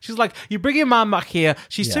out. She's like, "You bring your mum up here.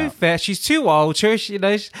 She's too fat. She's too old. You're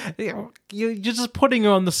just putting her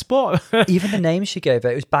on the spot." Even the name she gave her,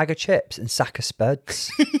 it was Bag of Chips and Sack of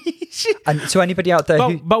Spuds. And to anybody out there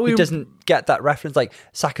who doesn't get that reference, like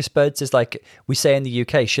sack of spuds is like we say in the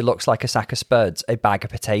UK, she looks like a sack of spuds, a bag of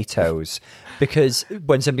potatoes, because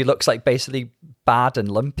when somebody looks like basically bad and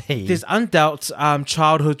lumpy, there's undoubted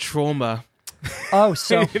childhood trauma. Oh,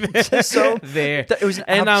 so there. It was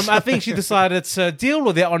I think she decided to deal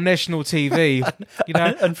with it on national TV.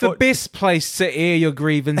 The best place to air your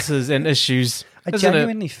grievances and issues. I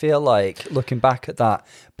genuinely feel like, looking back at that,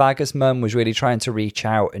 Bagger's mum was really trying to reach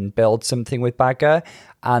out and build something with Bagger.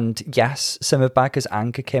 And yes, some of Bagger's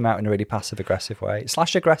anger came out in a really passive-aggressive way.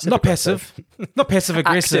 / aggressive. Not passive. Not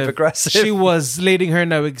passive-aggressive. Active-aggressive. She was letting her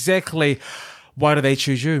know exactly, why do they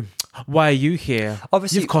choose you? Why are you here?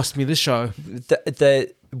 Obviously, you've cost me the show.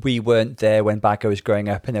 We weren't there when Bagger was growing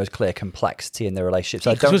up, and there was clear complexity in the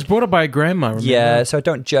relationship. So it was brought up by a grandma. Remember? Yeah, so I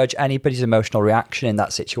don't judge anybody's emotional reaction in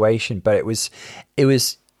that situation, but it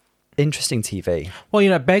was interesting TV.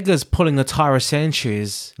 Well, Bagger's pulling a Tyra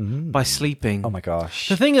Sanchez by sleeping. Oh my gosh!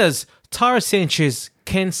 The thing is, Tyra Sanchez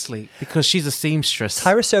can sleep because she's a seamstress.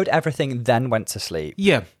 Tyra sewed everything, then went to sleep.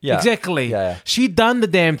 Yeah, exactly. Yeah. She done the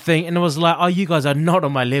damn thing and it was like, oh, you guys are not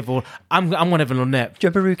on my level. I'm gonna have a little nap. Do you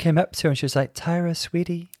remember who came up to her and she was like, Tyra,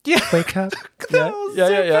 sweetie, wake up. That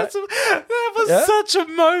was such a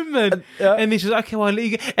moment. And then she's like, okay, well, I'll let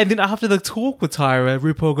you get... And then after the talk with Tyra,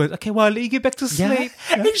 RuPaul goes, okay, well, I'll let you get back to sleep.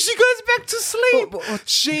 And she goes back to sleep.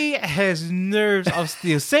 She has nerves of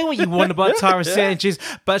steel. Say what you want about Tyra Sanchez,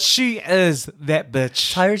 but she is that bitch.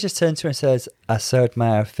 Tyra just turns to her and says, I sewed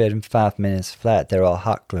my outfit in 5 minutes flat. They're all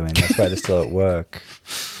hot gluing. That's why they're still at work.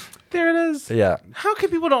 There it is. Yeah. How can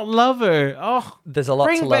people not love her? Oh, there's a lot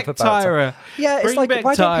to love about Tyra. Yeah, it's like,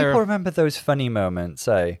 why don't people remember those funny moments,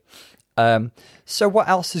 eh? So what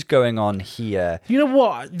else is going on here? You know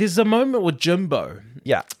what? There's a moment with Jimbo.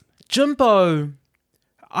 Yeah. Jimbo,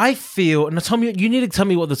 I feel... Now, tell me, you need to tell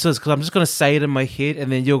me what this is, because I'm just going to say it in my head, and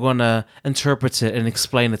then you're going to interpret it and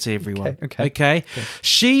explain it to everyone. Okay?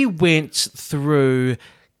 She went through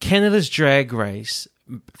Canada's Drag Race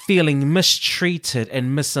feeling mistreated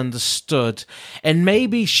and misunderstood, and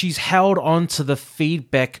maybe she's held on to the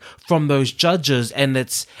feedback from those judges and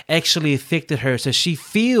it's actually affected her, so she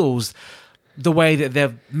feels the way that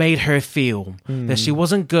they've made her feel, that she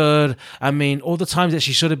wasn't good. I mean, all the times that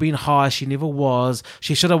she should have been high, she never was.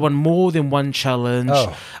 She should have won more than one challenge.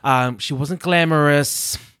 She wasn't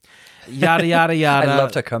glamorous. Yada, yada, yada. I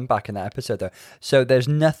loved her comeback in that episode, though. So there's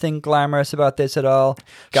nothing glamorous about this at all.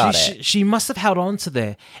 Got it. She must have held on to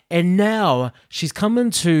that. And now she's coming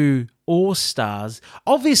to All Stars,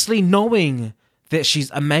 obviously knowing that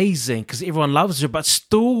she's amazing because everyone loves her, but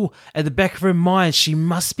still at the back of her mind, she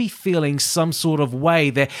must be feeling some sort of way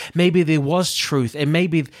that maybe there was truth, and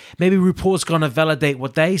maybe RuPaul's going to validate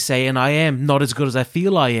what they say, and I am not as good as I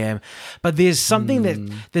feel I am. But there's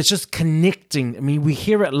something that's just connecting. I mean, we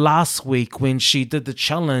hear it last week when she did the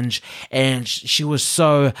challenge, and she was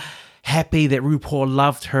so happy that RuPaul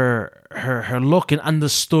loved her look and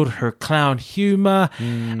understood her clown humor.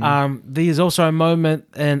 There's also a moment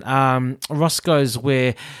in Roscoe's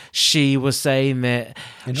where she was saying that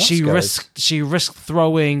she risked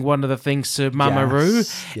throwing one of the things to Mama Ru,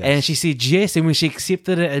 and she said yes, and when she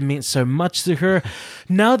accepted it, it meant so much to her.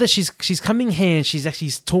 Now that she's coming here and she's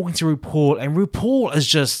actually talking to RuPaul, and RuPaul is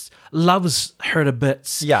just loves her to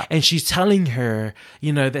bits, and she's telling her,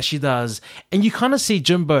 that she does, and you kind of see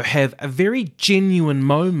Jimbo have a very genuine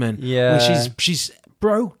moment where she's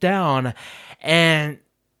broke down and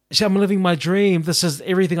I'm living my dream. This is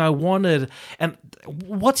everything I wanted. And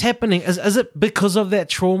what's happening? Is it because of that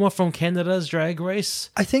trauma from Canada's Drag Race?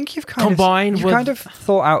 I think you've kind of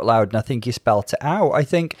thought out loud, and I think you spelt it out. I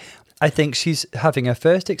think she's having her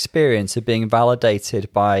first experience of being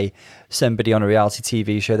validated by somebody on a reality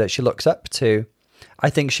TV show that she looks up to. I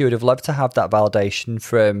think she would have loved to have that validation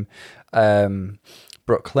from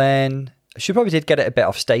Brooklyn. She probably did get it a bit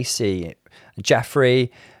off Stacey,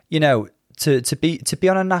 Jeffrey. To be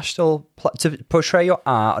on a national, to portray your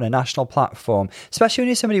art on a national platform, especially when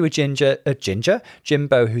you're somebody with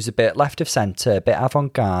Jimbo, who's a bit left of centre, a bit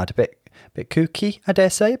avant-garde, a bit kooky, I dare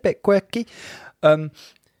say, a bit quirky.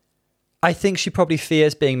 I think she probably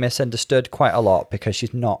fears being misunderstood quite a lot because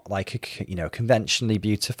she's not like a conventionally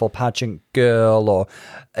beautiful pageant girl or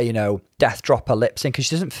death dropper lip sync, because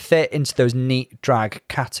she doesn't fit into those neat drag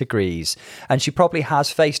categories, and she probably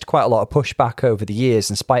has faced quite a lot of pushback over the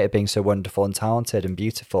years in spite of being so wonderful and talented and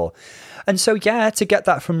beautiful. And so to get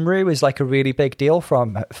that from Ru is like a really big deal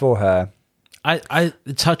for her.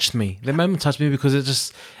 It touched me. The moment touched me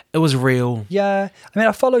because it was real. Yeah. I mean,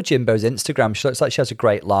 I follow Jimbo's Instagram. She looks like she has a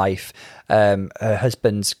great life. Her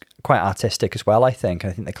husband's quite artistic as well, I think.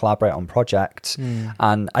 I think they collaborate on projects.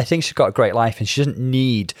 And I think she's got a great life, and she doesn't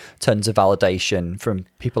need tons of validation from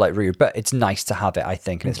people like Ru, but it's nice to have it, I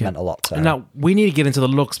think, and it's meant a lot to her. Now, we need to get into the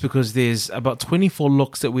looks because there's about 24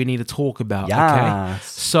 looks that we need to talk about. Yes. Okay?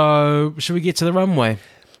 So, should we get to the runway?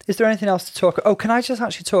 Is there anything else to talk about? Oh, can I just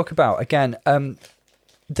actually talk about, again,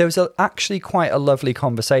 there was actually quite a lovely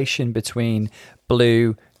conversation between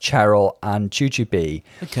Blue, Cheryl, and Jujubee.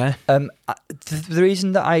 Okay. The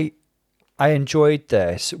reason that I enjoyed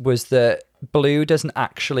this was that Blue doesn't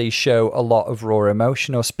actually show a lot of raw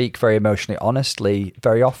emotion or speak very emotionally honestly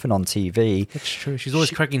very often on TV. That's true. She's always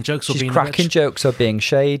cracking jokes or being jokes or being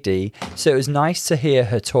shady. So it was nice to hear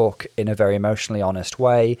her talk in a very emotionally honest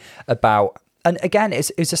way about. And again,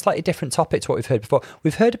 it's a slightly different topic to what we've heard before.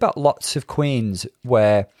 We've heard about lots of queens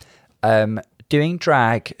where doing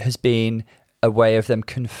drag has been a way of them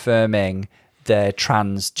confirming their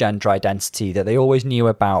transgender identity that they always knew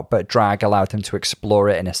about, but drag allowed them to explore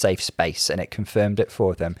it in a safe space, and it confirmed it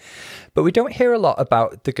for them. But we don't hear a lot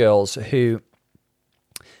about the girls who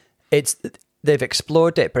they've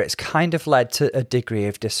explored it, but it's kind of led to a degree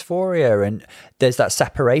of dysphoria, and there's that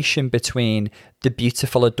separation between the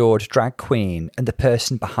beautiful, adored drag queen and the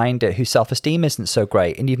person behind it whose self-esteem isn't so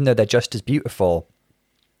great. And even though they're just as beautiful,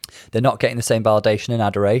 they're not getting the same validation and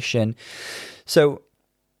adoration. So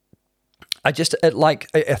I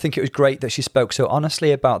think it was great that she spoke so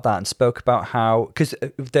honestly about that and spoke about how, because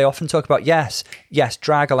they often talk about, yes,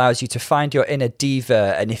 drag allows you to find your inner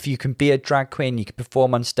diva, and if you can be a drag queen, you can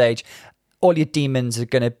perform on stage, all your demons are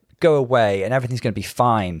going to go away and everything's going to be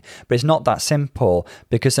fine. But it's not that simple,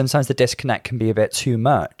 because sometimes the disconnect can be a bit too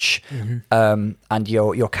much. And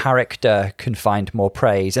your character can find more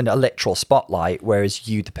praise and a literal spotlight, whereas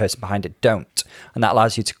you, the person behind it, don't. And that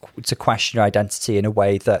allows you to question your identity in a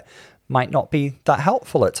way that might not be that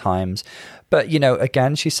helpful at times. But,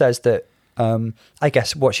 again, she says that I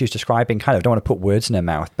guess what she was describing, kind of, don't want to put words in her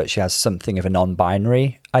mouth, but she has something of a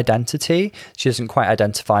non-binary identity. She doesn't quite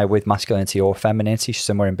identify with masculinity or femininity. She's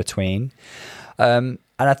somewhere in between. And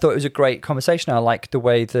I thought it was a great conversation. I liked the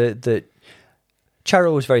way that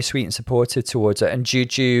Cheryl was very sweet and supportive towards it, and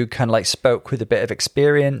Juju kind of spoke with a bit of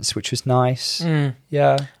experience, which was nice.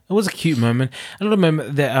 Yeah. It was a cute moment. Another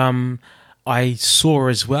moment that I saw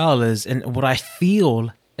as well and what I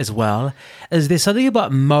feel as well is there's something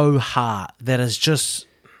about Mo Hart that is just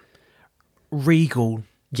regal.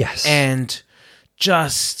 Yes. And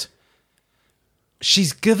just,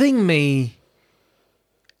 she's giving me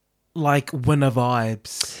like winner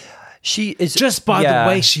vibes. She is just by the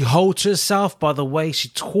way she holds herself, by the way she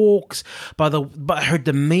talks, by her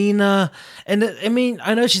demeanor. And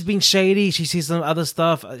I know she's been shady. She sees some other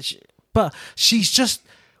stuff, but she's just,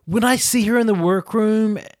 when I see her in the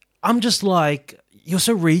workroom, I'm just like, you're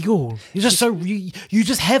so regal. You're just you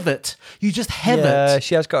just have it. You just have it. Yeah,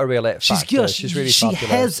 she has got a real it factor. She's really she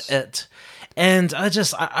fabulous. has it. And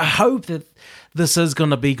I hope this is going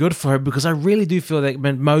to be good for her, because I really do feel that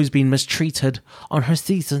Mo's been mistreated on her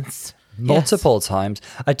seasons. Multiple times.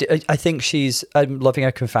 I think I'm loving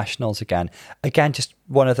her confessionals again. Again, just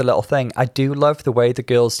one other little thing. I do love the way the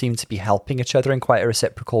girls seem to be helping each other in quite a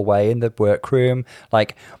reciprocal way in the workroom.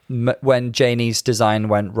 Like when Janie's design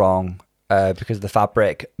went wrong because of the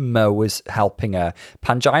fabric, Mo was helping her.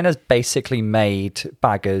 Pangina's basically made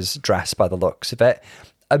Bagger's dress by the looks of it.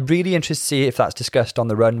 I'm really interested to see if that's discussed on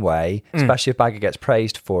the runway, especially if Bagger gets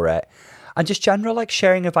praised for it. And just general like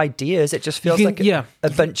sharing of ideas. It just feels like a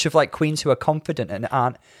bunch of like queens who are confident and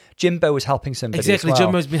aren't. Jimbo was helping somebody exactly. as well.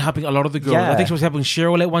 Jimbo's been helping a lot of the girls. Yeah. I think she was helping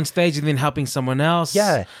Cheryl at one stage and then helping someone else.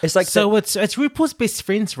 Yeah, it's like so. It's RuPaul's best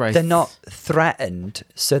friends race. They're not threatened,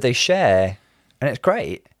 so they share, and it's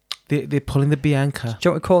great. They're pulling the Bianca. Do you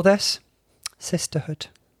know what we call this? Sisterhood.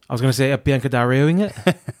 I was going to say Bianca Darioing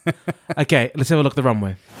it. Okay, let's have a look at the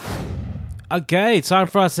runway. Okay, time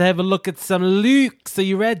for us to have a look at some looks. Are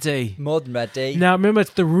you ready? More than ready. Now, remember, it's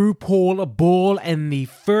the RuPaul Ball, and the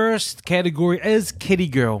first category is Kitty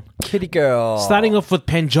Girl. Kitty Girl. Starting off with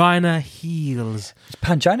Pangina Heels.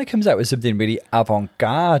 Pangina comes out with something really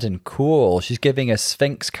avant-garde and cool. She's giving a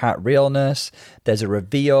Sphinx cat realness. There's a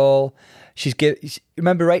reveal.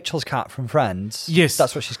 Remember Rachel's cat from Friends? Yes.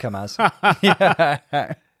 That's what she's come as. Yeah.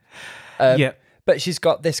 But she's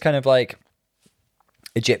got this kind of like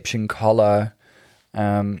Egyptian collar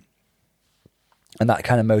and that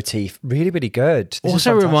kind of motif. Really, really good. This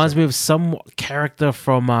also reminds me of some character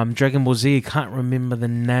from Dragon Ball Z. I can't remember the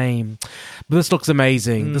name. But this looks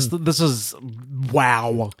amazing. This is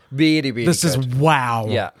wow. Really, really This good. is wow.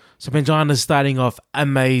 Yeah. So Pangina's starting off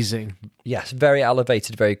amazing. Yes, very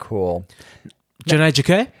elevated, very cool. Janae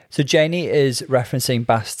Jacquet? So Janie is referencing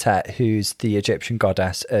Bastet, who's the Egyptian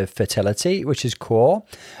goddess of fertility, which is cool.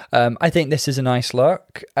 I think this is a nice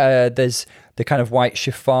look. There's the kind of white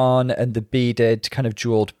chiffon and the beaded kind of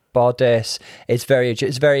jeweled bodice. It's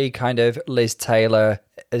very kind of Liz Taylor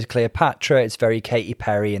as Cleopatra. It's very Katy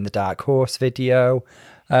Perry in the Dark Horse video.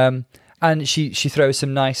 And she throws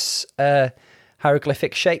some nice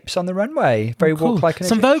hieroglyphic shapes on the runway. Very cool. walk like an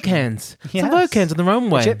Some Egyptian. Vogue hands. Yes. Some Vogue hands on the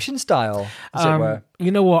runway. Egyptian style, as it were. You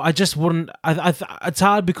know what? I just wouldn't. It's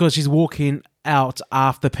hard because she's walking out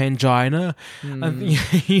after Pangina. And,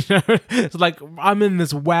 you know, it's like I'm in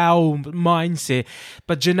this wow mindset.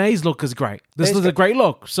 But Janae's look is great. This is a great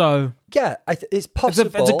look. So Yeah, it's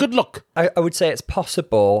possible. it's a good look. I would say it's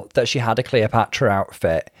possible that she had a Cleopatra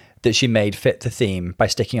outfit that she made fit the theme by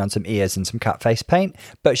sticking on some ears and some cat face paint.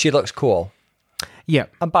 But she looks cool. Yeah,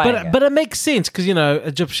 I'm buying it. But it makes sense because, you know,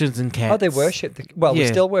 Egyptians and cats. Oh, they worship we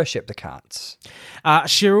still worship the cats.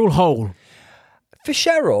 Cheryl Hole. For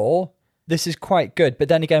Cheryl, this is quite good. But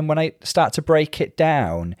then again, when I start to break it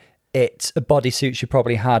down, it's a bodysuit she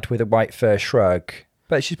probably had with a white fur shrug.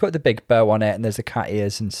 But she's put the big bow on it and there's the cat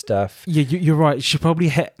ears and stuff. Yeah, you're right. She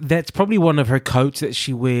probably that's probably one of her coats that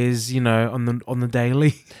she wears, you know, on the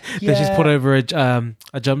daily. That she's put over a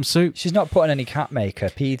jumpsuit. She's not putting any cat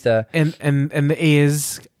makeup either. And the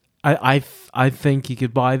ears, I think you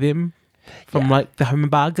could buy them from like the Home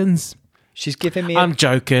and Bargains. She's giving me. I'm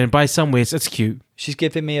joking. Buy somewhere. It's cute. She's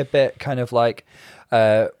giving me a bit kind of like,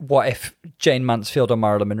 what if Jane Mansfield or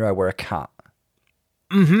Marilyn Monroe were a cat?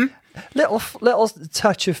 Mm-hmm. Little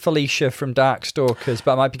touch of Felicia from Darkstalkers,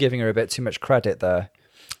 but I might be giving her a bit too much credit there.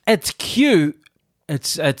 It's cute.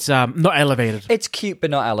 It's not elevated. It's cute but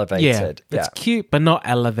not elevated. Yeah, it's cute but not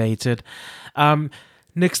elevated.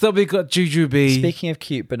 Next up we got Jujubee. Speaking of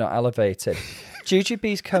cute but not elevated,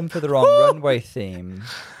 Jujubee's come for the wrong runway theme.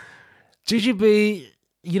 Jujubee,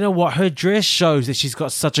 you know what? Her dress shows that she's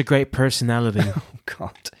got such a great personality. Oh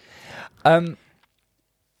God.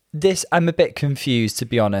 This I'm a bit confused, to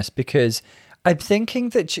be honest, because I'm thinking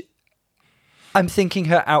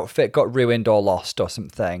her outfit got ruined or lost or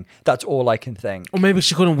something. That's all I can think. Or maybe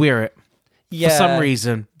she couldn't wear it for some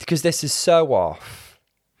reason. Because this is so off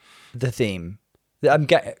the theme. I'm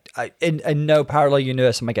getting in no parallel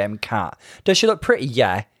universe am I getting cat. Does she look pretty?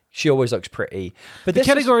 Yeah. She always looks pretty. But the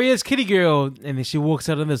category is Kitty Girl, and then she walks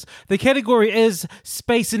out in this. The category is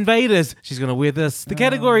Space Invaders. She's going to wear this. The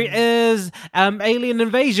category is Alien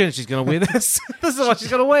Invasion. She's going to wear this. This is what she's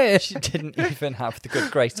going to wear. She didn't even have the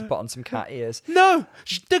good grace to put on some cat ears. No,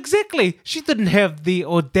 exactly. She didn't have the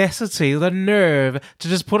audacity, the nerve to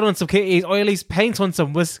just put on some cat ears or at least paint on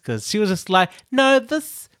some whiskers. She was just like, no,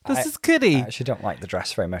 this is Kitty. I actually don't like the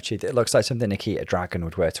dress very much either. It looks like something Nikita Dragon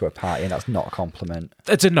would wear to a party, and that's not a compliment.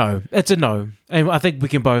 It's a no. It's a no. And I think we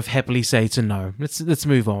can both happily say it's a no. Let's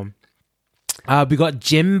move on. We got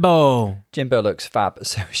Jimbo. Jimbo looks fab.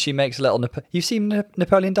 So she makes a little... You've seen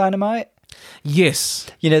Napoleon Dynamite? Yes.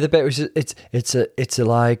 You know, the bit was it's a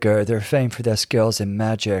liger. They're famed for their skills in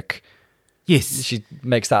magic. Yes. She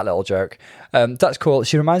makes that little joke. That's cool.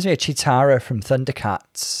 She reminds me of Chitara from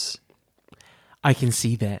Thundercats. I can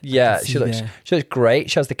see that. Yeah, she looks great.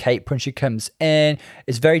 She has the cape when she comes in.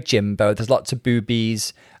 It's very Jimbo. There's lots of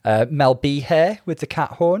boobies. Mel B hair with the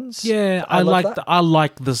cat horns. Yeah, I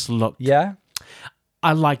like this look. Yeah,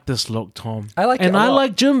 I like this look, Tom. I like it and a I lot.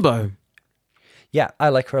 like Jimbo. Yeah, I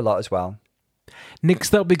like her a lot as well.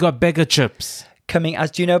 Next up, we got Beggar Chips. Coming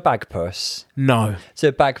as, do you know Bagpuss? No.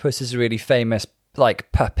 So Bagpuss is a really famous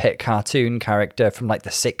like puppet cartoon character from like the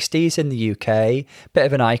 60s in the UK. Bit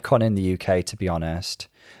of an icon in the UK, to be honest.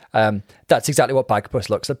 That's exactly what Bagpuss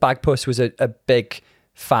looks like. Bagpuss was a big,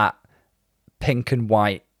 fat, pink and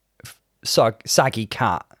white, saggy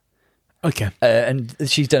cat. Okay. And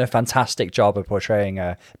she's done a fantastic job of portraying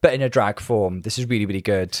her, but in a drag form. This is really, really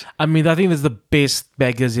good. I mean, I think this is the best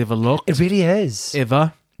Beggars ever looked. It really is.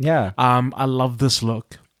 Ever. Yeah. I love this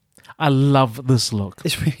look. I love this look.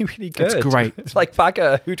 It's really, really good. It's great. It's like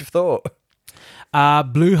Bagger, who'd have thought?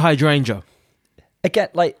 Blue Hydrangea. Again,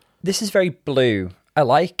 like, this is very Blue. I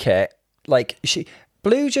like it. Like,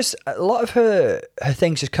 Blue just, a lot of her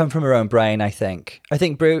things just come from her own brain, I think. I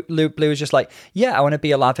think Blue is just like, yeah, I want to be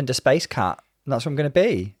a lavender space cat. And that's what I'm going to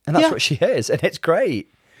be. And that's what she is. And it's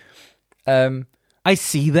great. I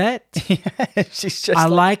see that. Yeah, she's just I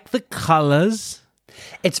like the colours.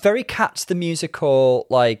 It's very Cats the Musical,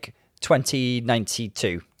 like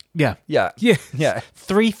 2092. Yeah. Yeah. Yeah. Yeah.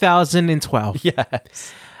 3012.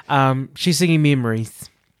 Yes. She's singing memories.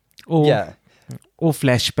 Or, Yeah. Or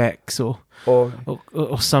flashbacks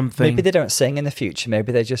or something. Maybe they don't sing in the future.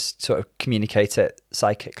 Maybe they just sort of communicate it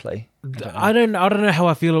psychically. I don't know how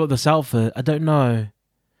I feel about this outfit. I don't know.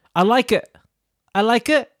 I like it,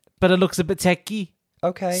 but it looks a bit tacky.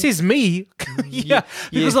 Okay. Says me. Yeah.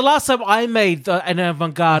 Because the last time I made an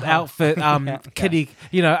avant-garde outfit, Kitty,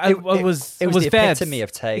 you know, it was the Babs. epitome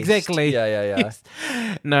of taste. Exactly. Yeah. Yes.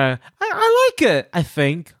 No, I like it, I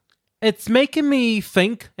think. It's making me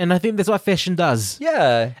think, and I think that's what fashion does.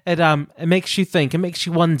 Yeah. It makes you think. It makes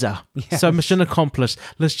you wonder. Yes. So mission accomplished.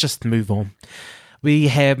 Let's just move on. We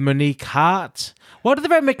have Monique Hart. Why did they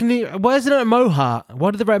write Monique? Why isn't it Mo Hart?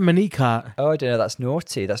 Why did they write Monique Hart? Oh, I don't know. That's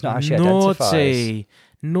naughty. That's not how she identifies.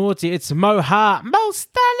 Naughty. It's Mo Hart. Mo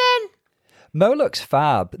stunning. Mo looks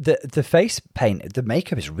fab. The face paint, the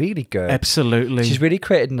makeup is really good. Absolutely. She's really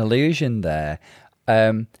created an illusion there.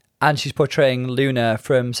 And she's portraying Luna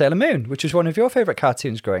from Sailor Moon, which was one of your favourite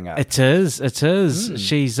cartoons growing up. It is.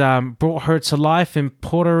 She's brought her to life and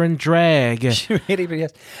put her in drag. She really, really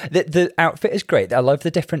has. The outfit is great. I love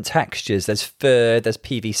the different textures. There's fur, there's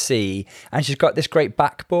PVC, and she's got this great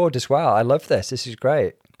backboard as well. I love this. This is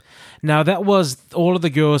great. Now, that was all of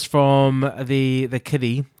the girls from the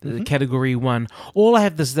Kiddie, the category 1. All I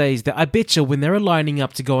have to say is that I bet you when they were lining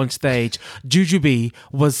up to go on stage, Jujubee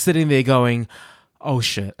was sitting there going, oh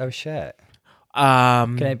shit.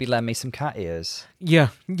 Can anybody lend me some cat ears? Yeah.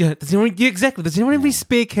 Does anyone have any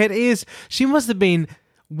spare cat ears? She must have been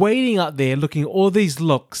waiting up there looking at all these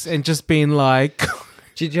looks and just being like...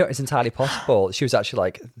 Do you know it's entirely possible? She was actually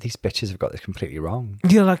like, these bitches have got this completely wrong.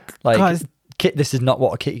 Yeah, like guys, this is not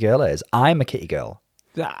what a kitty girl is. I'm a kitty girl.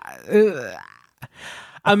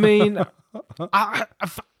 I mean...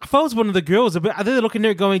 if I was one of the girls, I think they're looking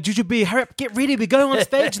there going, Jujubee, hurry up, get ready, we're going on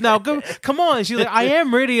stage now, go, come on. She's like, I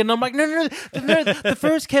am ready. And I'm like, no, the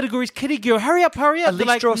first category is kitty girl, hurry up. At least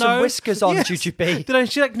like, draw some whiskers on, Jujubee. Then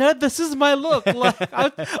she's like, no, this is my look. Like,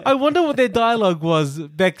 I wonder what their dialogue was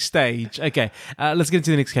backstage. Okay, let's get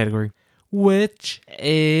into the next category, which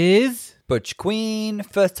is... Butch Queen,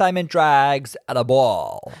 first time in drags at a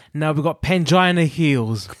ball. Now we've got Pangina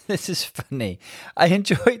Heels. This is funny. I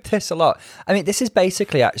enjoyed this a lot. I mean, this is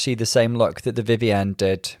basically actually the same look that the Vivienne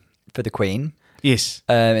did for the Queen. Yes.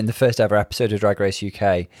 In the first ever episode of Drag Race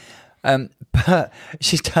UK. But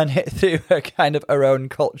she's done it through her own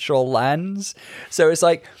cultural lens. So it's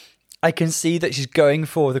like, I can see that she's going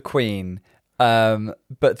for the Queen,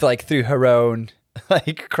 but like through her own...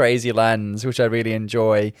 like crazy lens, which I really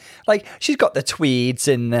enjoy. Like, she's got the tweeds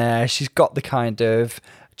in there, she's got the kind of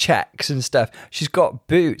checks and stuff, she's got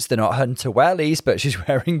boots. They're not Hunter Wellies, but she's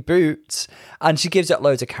wearing boots, and she gives it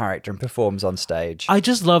loads of character and performs on stage. I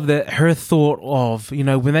just love that her thought of, you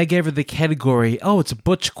know, when they gave her the category, oh, it's a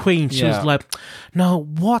Butch Queen, she was like, no,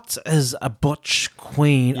 what is a Butch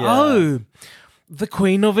Queen? Oh, the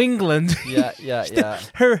Queen of England. Yeah.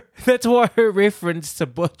 That's why her reference to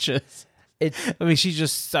butchers. I mean, she's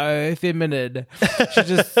just so feminine. She's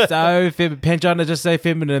just so feminine. Pangina just so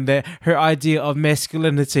feminine that her idea of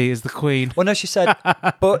masculinity is the queen. Well, no, she said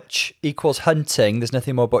butch equals hunting. There's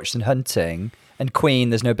nothing more butch than hunting. And queen,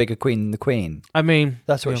 there's no bigger queen than the queen. I mean,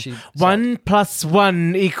 that's what she said. 1 +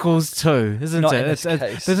 1 = 2, isn't Not it? in this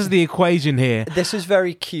case. This is the equation here. This was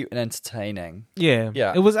very cute and entertaining. Yeah.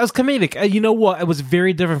 Yeah. It was comedic. You know what? It was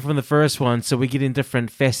very different from the first one, so we're getting different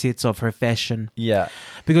facets of her fashion. Yeah.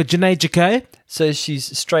 We got Janae Jacquet. So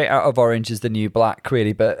she's straight out of Orange is the New Black,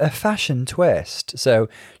 really, but a fashion twist. So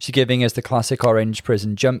she's giving us the classic orange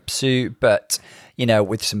prison jumpsuit, but, you know,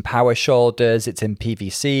 with some power shoulders. It's in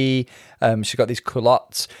PVC. She's got these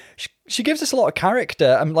culottes. She gives us a lot of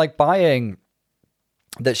character. I'm like buying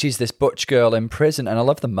that she's this butch girl in prison, and I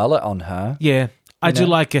love the mullet on her. Yeah, I do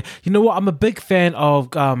like it. You know what? I'm a big fan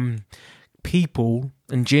of people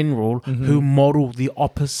in general who model the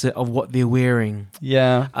opposite of what they're wearing.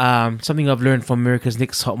 Yeah. Something I've learned from America's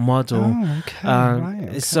Next Top Model. Oh, okay. Right,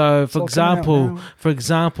 okay. So, for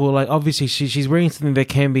example, like obviously she's wearing something that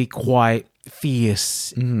can be quite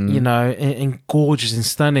fierce, you know, and gorgeous and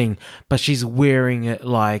stunning, but she's wearing it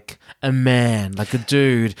like a man, like a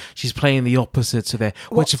dude. She's playing the opposite to that,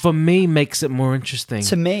 which for me makes it more interesting.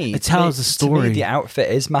 To me, it tells a story. To me, the outfit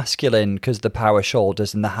is masculine because of the power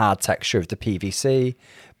shoulders and the hard texture of the PVC.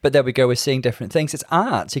 But there we go, we're seeing different things. It's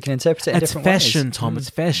art. You can interpret it in different ways. It's fashion, Tom. It's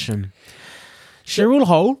fashion. Cheryl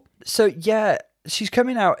Hole. So, yeah, she's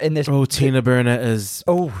coming out in this... Oh, Tina Burner is...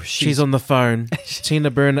 Oh, she's on the phone. Tina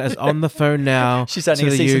Burner is on the phone now. She's sending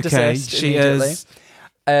to a the cease UK. and desist She immediately. is.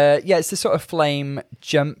 Yeah, it's this sort of flame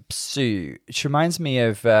jumpsuit. She reminds me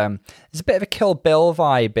of... there's a bit of a Kill Bill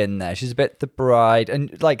vibe in there. She's a bit the bride.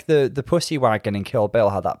 And like the pussy wagon in Kill Bill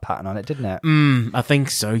had that pattern on it, didn't it? I think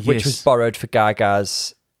so, yes. Which was borrowed for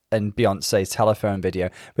Gaga's and Beyonce's telephone video.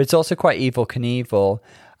 But it's also quite Evel Knievel.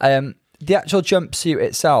 The actual jumpsuit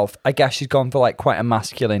itself, I guess she's gone for like quite a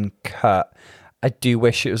masculine cut. I do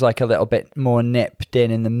wish it was like a little bit more nipped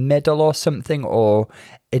in the middle or something, or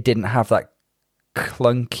it didn't have that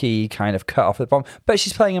clunky kind of cut off the bottom. But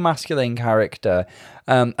she's playing a masculine character.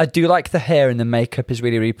 I do like the hair, and the makeup is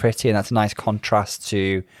really, really pretty, and that's a nice contrast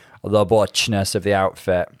to the butchness of the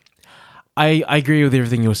outfit. I agree with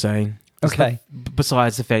everything you're saying. Okay.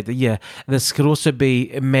 Besides the fact that, yeah, this could also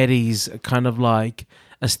be Maddie's kind of like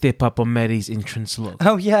a step up on Maddie's entrance look.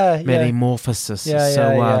 Oh, yeah. Metamorphosis. Yeah,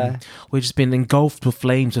 so we've just been engulfed with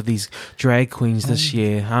flames of these drag queens this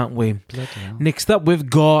year, aren't we? Bloody hell. Next up, we've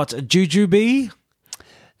got Jujubee.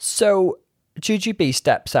 So Jujubee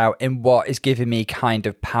steps out in what is giving me kind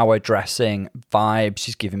of power dressing vibes.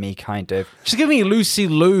 She's giving me She's giving me Lucy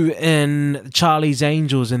Liu in Charlie's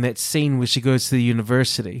Angels in that scene where she goes to the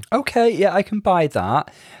university. Okay, yeah, I can buy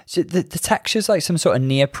that. So the texture's like some sort of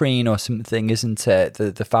neoprene or something, isn't it?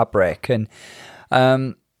 The fabric. And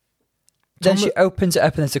then she opens it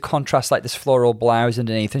up and there's a contrast like this floral blouse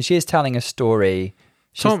underneath. And she is telling a story.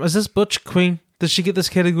 Tom, is this Butch Queen? Does she get this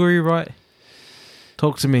category right?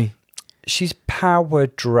 Talk to me. She's power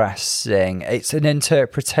dressing. It's an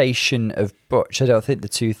interpretation of butch. I don't think the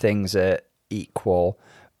two things are equal,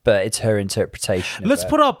 but it's her interpretation. Let's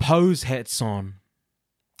put our pose hats on.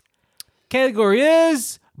 Category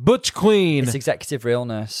is Butch Queen. It's executive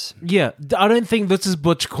realness. Yeah, I don't think this is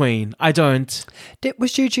Butch Queen. I don't.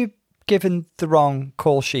 Was Juju given the wrong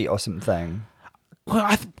call sheet or something?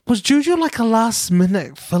 Well, was Juju like a last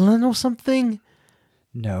minute fill-in or something?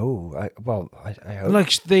 No, I hope.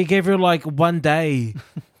 Like they gave her like 1 day,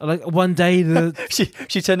 like 1 day to.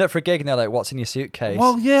 she turned up for a gig and they're like, "What's in your suitcase?"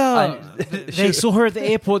 Well, yeah, they saw her at the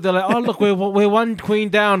airport. They're like, "Oh, look, we're one queen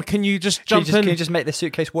down. Can you just jump in? Can you just make the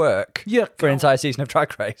suitcase work?" Yeah, for an entire season of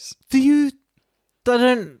Drag Race. I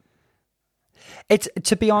don't. It's,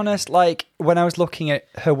 to be honest, like when I was looking at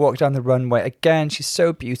her walk down the runway again, she's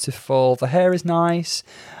so beautiful. The hair is nice,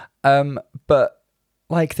 but.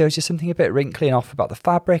 Like, there was just something a bit wrinkly and off about the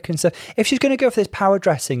fabric and stuff. If she's going to go for this power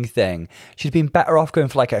dressing thing, she's been better off going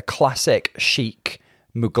for like a classic chic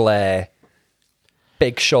Mugler,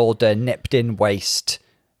 big shoulder, nipped in waist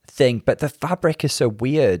thing. But the fabric is so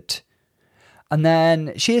weird. And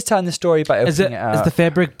then she is telling the story by opening it up. Is the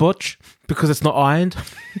fabric butch because it's not ironed?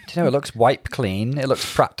 Do you know, it looks wipe clean. It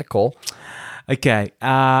looks practical. Okay,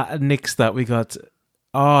 next up we got...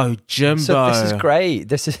 Oh, Jimbo. So this is great.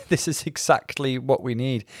 This is exactly what we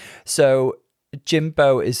need. So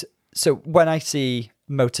Jimbo is... So when I see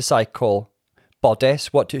motorcycle bodice,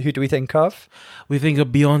 who do we think of? We think of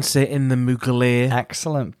Beyonce in the Mugler.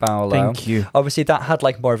 Excellent, Paolo. Thank you. Obviously, that had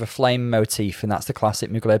like more of a flame motif, and that's the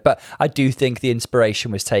classic Mugler. But I do think the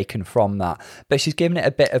inspiration was taken from that. But she's given it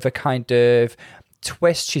a bit of a kind of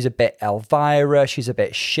twist. She's a bit Elvira. She's a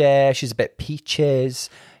bit Cher. She's a bit Peaches.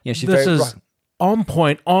 You know, she's This very is on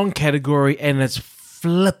point, on category, and it's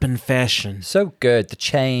flippin' fashion. so good. The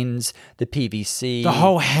chains, the PVC, The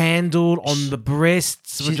whole handle on the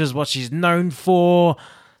breasts, which is what she's known for.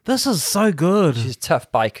 This is so good. She's a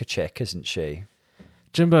tough biker chick, isn't she?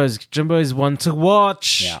 Jimbo's one to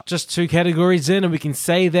watch. Yeah. Just 2 categories in, and we can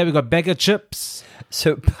say there we got bag of chips.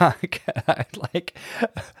 So back, like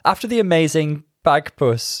after the amazing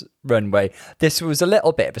Bagpuss runway, this was a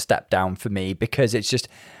little bit of a step down for me because it's just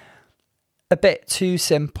a bit too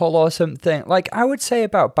simple or something. Like I would say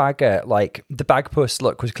about Bagger, like the Bagpuss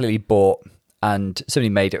look was clearly bought and somebody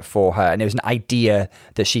made it for her and it was an idea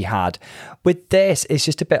that she had. With this, it's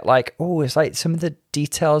just a bit like, oh, it's like some of the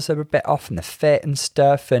details are a bit off in the fit and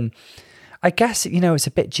stuff. And I guess, you know, it's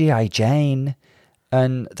a bit G.I. Jane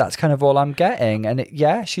and that's kind of all I'm getting. And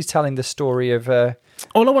she's telling the story of...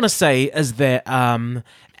 All I want to say is that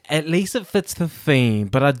at least it fits the theme,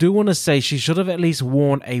 but I do want to say she should have at least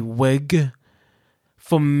worn a wig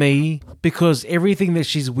for me because everything that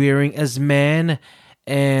she's wearing is man,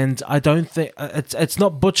 and I don't think it's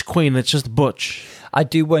not Butch Queen, it's just Butch. I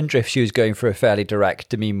do wonder if she was going for a fairly direct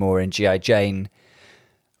Demi Moore and G.I. Jane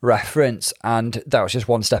reference, and that was just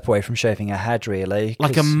one step away from shaving her head, really.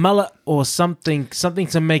 Like a mullet or something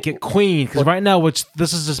to make it Queen, because right now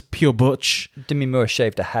this is just pure Butch. Demi Moore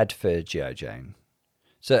shaved her head for G.I. Jane.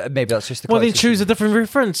 So maybe that's just the Well, then closest choose a different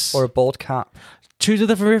reference. or a bald cap. Choose a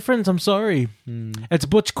different reference. I'm sorry. It's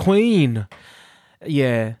Butch Queen.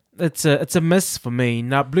 Yeah, it's a miss for me.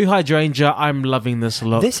 Now, Blue Hydrangea, I'm loving this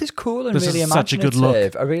look. This is cool and This really is such a good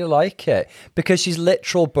imaginative. look. I really like it because she's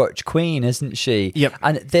literal Butch Queen, isn't she? Yep.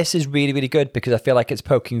 And this is really, really good because I feel like it's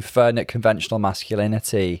poking fun at conventional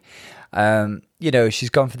masculinity. You know,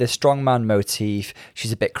 she's gone for this strongman motif.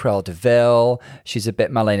 She's a bit Cruella de Vil. She's a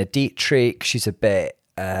bit Marlene Dietrich. She's a bit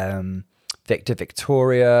Victor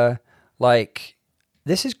Victoria. Like,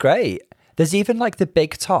 this is great. There's even like the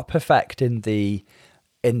big top effect in the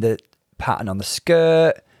pattern on the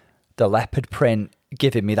skirt, the leopard print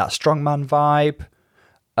giving me that strongman vibe.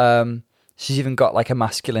 She's even got like a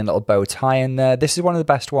masculine little bow tie in there. This is one of the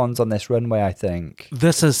best ones on this runway, I think.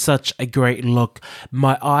 This is such a great look.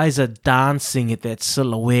 My eyes are dancing at that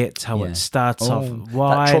silhouette, how it starts off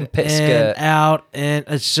wide trumpet and skirt. out, and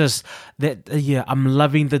it's just that. Yeah, I'm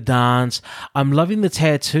loving the dance. I'm loving the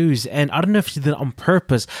tattoos, and I don't know if she did it on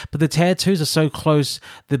purpose, but the tattoos are so close.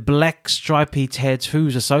 The black stripy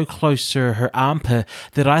tattoos are so close to her armpit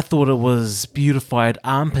that I thought it was beautified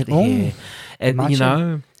armpit hair, and imagine. you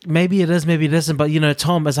know. Maybe it is, maybe it isn't. But, you know,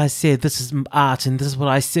 Tom, as I said, this is art and this is what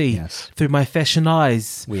I see through my fashion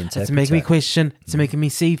eyes. We interpret it's making me it. question. It's making me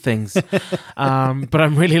see things. But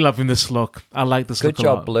I'm really loving this look. I like this look Good a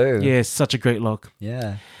job, lot. Blue. Yeah, such a great look.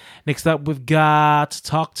 Yeah. Next up, we've got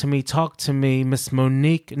Talk to Me, Miss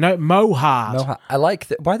Monique. No, Mohart. No, I like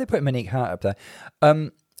that. Why are they putting Monique Hart up there?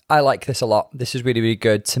 I like this a lot. This is really, really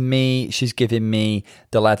good. To me, she's giving me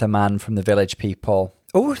the leather man from the Village People.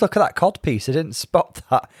 Oh, look at that cod piece. I didn't spot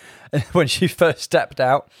that when she first stepped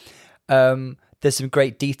out. There's some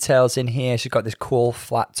great details in here. She's got this cool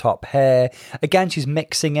flat top hair. Again, she's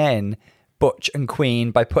mixing in Butch and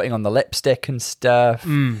Queen by putting on the lipstick and stuff.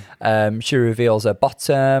 She reveals her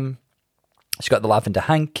bottom. She's got the lavender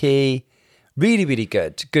hanky. Really, really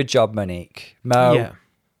good. Good job, Monique. Mo.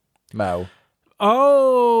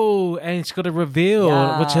 Oh, and it's got a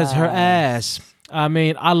reveal, which is her ass. I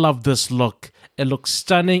mean, I love this look. It looks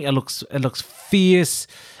stunning. It looks fierce.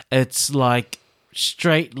 It's like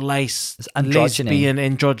straight lace, lesbian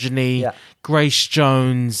androgyny. Grace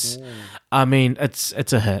Jones. I mean, it's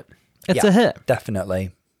a hit. It's a hit.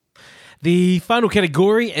 Definitely. The final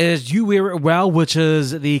category is You Wear It Well, which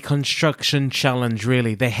is the construction challenge,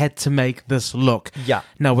 really. They had to make this look. Yeah.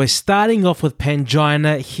 Now, we're starting off with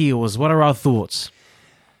Pangina heels. What are our thoughts?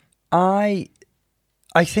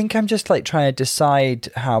 I think I'm just like trying to decide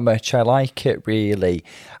how much I like it, really.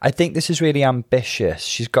 I think this is really ambitious.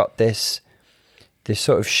 She's got this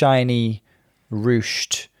sort of shiny,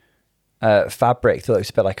 ruched fabric that looks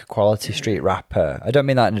a bit like a Quality Street wrapper. I don't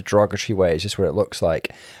mean that in a derogatory way, it's just what it looks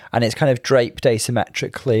like. And it's kind of draped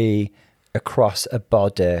asymmetrically across a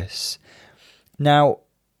bodice. Now,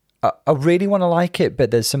 I really want to like it,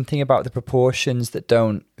 but there's something about the proportions that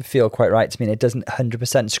don't feel quite right to me. And it doesn't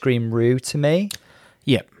 100% scream Rue to me.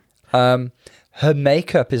 Yep. Her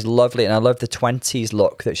makeup is lovely, and I love the 20s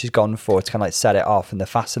look that she's gone for to kind of like set it off, and the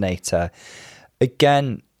fascinator.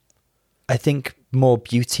 Again, I think more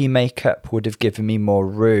beauty makeup would have given me more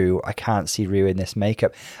Rue. I can't see Rue in this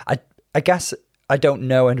makeup. I guess I don't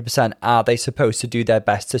know 100%. Are they supposed to do their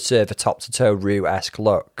best to serve a top-to-toe Rue-esque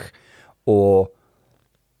look? Or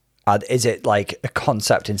Is it like a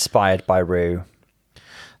concept inspired by Rue?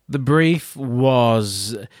 The brief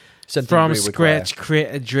was Something from Rue would scratch,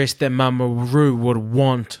 create a dress that Mama Rue would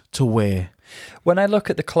want to wear. When I look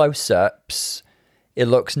at the close-ups, it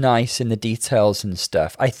looks nice in the details and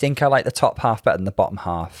stuff. I think I like the top half better than the bottom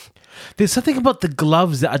half. There's something about the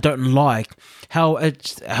gloves that I don't like. How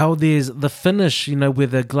there's the finish, where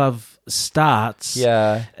the glove starts.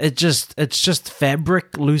 Yeah. It's just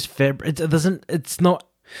fabric, loose fabric.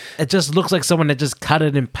 It just looks like someone that just cut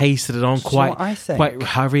it and pasted it on quite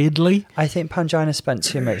hurriedly. I think Pangina spent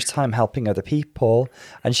too much time helping other people,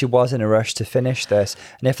 and she was in a rush to finish this.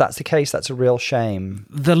 And if that's the case, that's a real shame.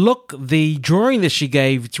 The drawing that she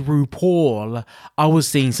gave to RuPaul, I was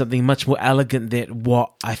seeing something much more elegant than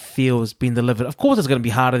what I feel has been delivered. Of course, it's going to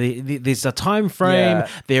be harder. There's a time frame. Yeah.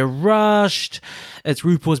 They're rushed. It's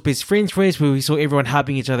RuPaul's best friends race where we saw everyone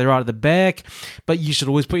hugging each other out at the back. But you should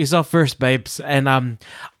always put yourself first, babes. And I'm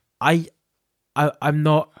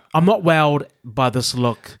not wowed by this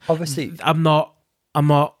look. Obviously, I'm not.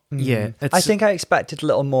 Yeah, I think I expected a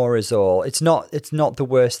little more is all. It's not the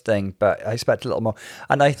worst thing, but I expected a little more.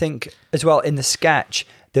 And I think as well in the sketch,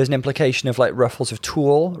 there's an implication of like ruffles of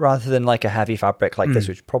tulle rather than like a heavy fabric like this,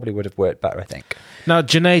 which probably would have worked better, I think. Now,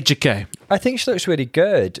 Janae Jacquet. I think she looks really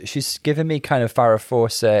good. She's given me kind of Farrah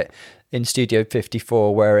Fawcett in Studio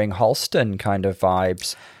 54 wearing Halston kind of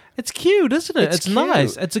vibes. It's cute, isn't it? It's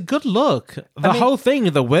nice. It's a good look. Whole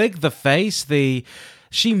thing, the wig, the face,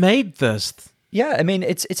 she made this. Yeah, I mean,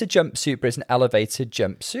 it's a jumpsuit, but it's an elevated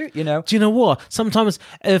jumpsuit, Do you know what? Sometimes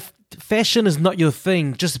if fashion is not your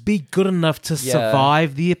thing, just be good enough to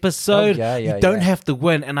survive the episode. You don't have to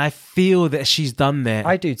win, and I feel that she's done that.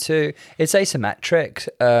 I do too. It's asymmetric.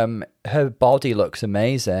 Her body looks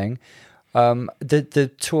amazing.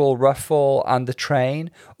 The tulle ruffle and the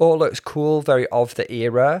train all looks cool, very of the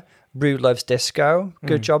era. Rue loves disco.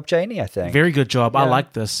 Good job, Janie, I think. Very good job. Yeah. I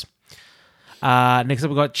like this. Next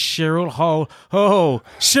up we got Cheryl Hole. Oh,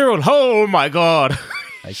 Cheryl Hole, my God.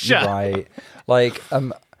 You're right. Like,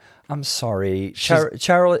 I'm sorry.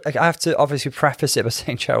 Cheryl, I have to obviously preface it by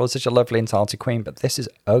saying Cheryl is such a lovely and talented queen, but this is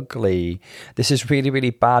ugly. This is really,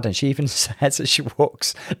 really bad. And she even says as she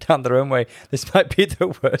walks down the runway, this might be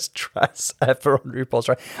the worst dress ever on RuPaul's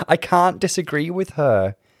Drag. I can't disagree with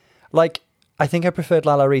her. Like, I think I preferred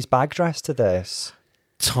Lala Ree's bag dress to this.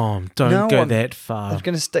 Tom, don't go that far. I'm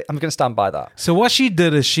gonna stand by that. So what she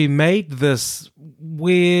did is she made this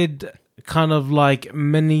weird kind of like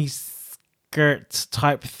mini skirt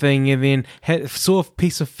type thing, and then had a sort of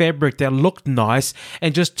piece of fabric that looked nice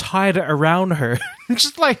and just tied it around her.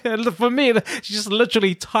 Just like, for me, she just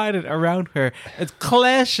literally tied it around her. It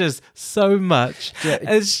clashes so much. Yeah,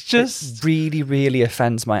 it really, really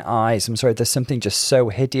offends my eyes. I'm sorry, there's something just so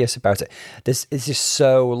hideous about it. This is just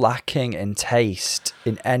so lacking in taste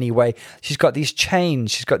in any way. She's got these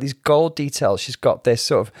chains, she's got these gold details, she's got this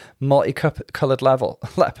sort of multicolored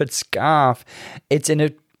leopard scarf. It's in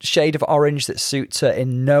a shade of orange that suits her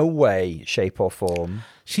in no way, shape or form.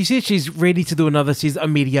 She said she's ready to do another season of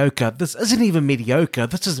mediocre. This isn't even mediocre.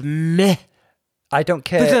 This is meh. I don't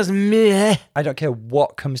care. This is meh. I don't care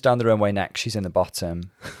what comes down the runway next. She's in the bottom.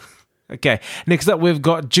 Okay. Next up, we've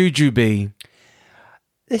got Jujubee.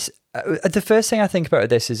 The first thing I think about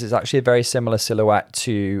this is it's actually a very similar silhouette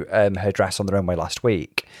to her dress on the runway last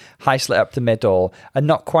week. High slit up the middle and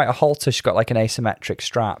not quite a halter. She's got like an asymmetric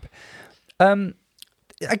strap.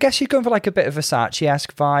 I guess she's going for like a bit of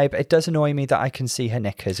Versace-esque vibe. It does annoy me that I can see her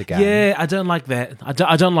knickers again. Yeah, I don't like that.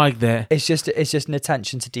 I don't like that. It's just an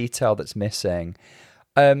attention to detail that's missing.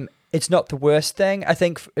 It's not the worst thing. I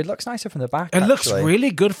think it looks nicer from the back. It looks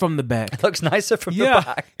really good from the back. It looks nicer from the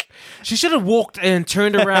back. She should have walked in,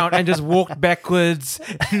 turned around, and just walked backwards,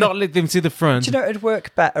 not let them see the front. Do you know, it'd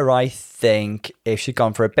work better, I think, if she'd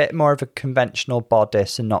gone for a bit more of a conventional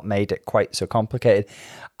bodice and not made it quite so complicated.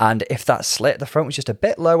 And if that slit at the front was just a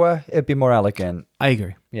bit lower, it'd be more elegant. I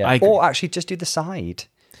agree. Yeah. I agree. Or actually just do the side.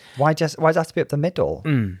 Why does it have to be up the middle?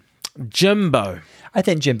 Jimbo. I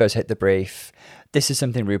think Jimbo's hit the brief. This is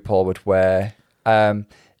something RuPaul would wear.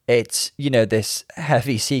 It's, this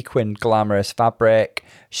heavy sequin, glamorous fabric.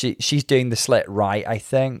 She's doing the slit right, I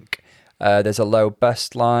think. There's a low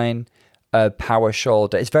bust line, power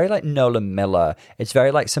shoulder. It's very like Nolan Miller. It's very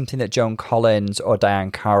like something that Joan Collins or Diane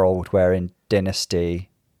Carroll would wear in Dynasty.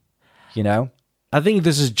 I think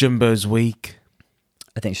this is Jimbo's week.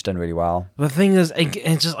 I think she's done really well. The thing is, I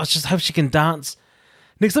just hope she can dance.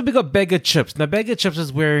 Next up, we got Beggar Chips. Now, Beggar Chips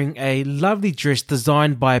is wearing a lovely dress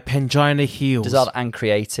designed by Pangina Heels. Designed and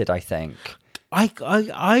created, I think.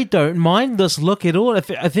 I don't mind this look at all.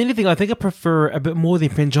 If anything, I think I prefer a bit more than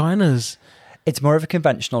Pangina's. It's more of a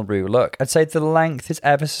conventional Rue look. I'd say the length is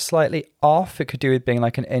ever so slightly off. It could do with being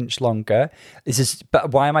like an inch longer.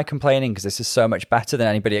 But why am I complaining? Because this is so much better than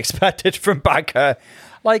anybody expected from Bagger.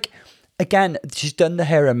 Like, again, she's done the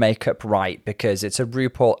hair and makeup right because it's a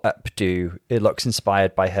RuPaul updo. It looks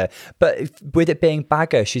inspired by her. But with it being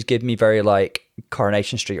Bagger, she's given me very like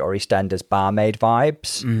Coronation Street or EastEnders barmaid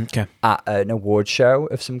vibes at an award show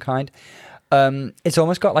of some kind. It's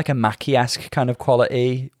almost got like a Mackie-esque kind of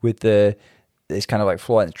quality with this kind of like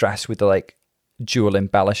floral dress with the like jewel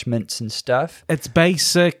embellishments and stuff. It's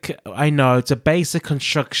basic. I know it's a basic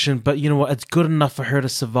construction, but you know what? It's good enough for her to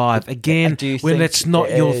survive. Again, when it's not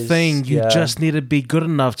your thing, you just need to be good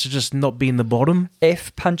enough to just not be in the bottom.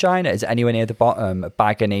 If Pangina is anywhere near the bottom,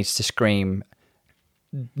 Bagger needs to scream,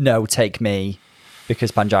 "No, take me,"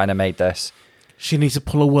 because Pangina made this. She needs to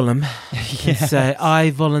pull a Willem and say,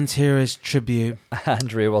 "I volunteer as tribute."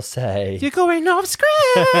 Andrew will say, "You're going off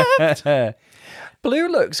script." Blue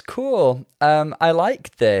looks cool. I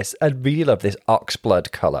like this. I really love this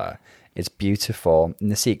oxblood colour. It's beautiful in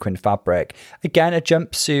the sequin fabric. Again, a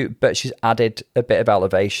jumpsuit, but she's added a bit of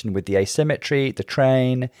elevation with the asymmetry, the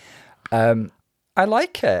train. I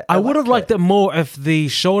like it. I would have liked it more if the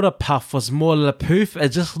shoulder puff was more La Pouf. It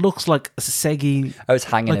just looks like saggy. Oh, it's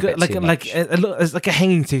hanging a bit too much. It's like a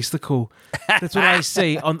hanging testicle. That's what I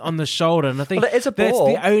see on the shoulder, and I think it is a ball.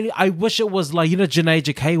 That's the only. I wish it was like Janae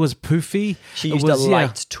J.K. was poofy. She used a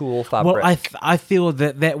light tulle fabric. Well, I feel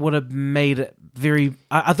that would have made it very.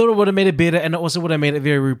 I thought it would have made it better, and it also would have made it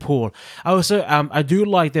very RuPaul. I also I do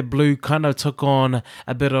like that Blue kind of took on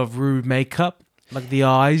a bit of Ru makeup. Like the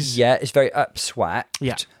eyes. Yeah, it's very upswept.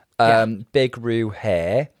 Yeah. Big Rue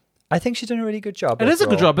hair. I think she's done a really good job. It is a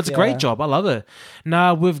good job. It's a great job. I love it.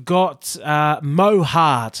 Now we've got Mo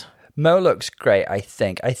Hart. Mo looks great, I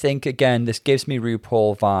think. Again, this gives me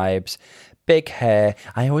RuPaul vibes. Big hair.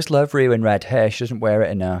 I always love Rue in red hair. She doesn't wear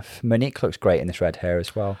it enough. Monique looks great in this red hair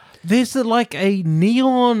as well. There's like a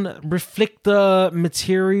neon reflector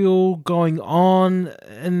material going on.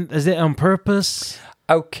 And is it on purpose?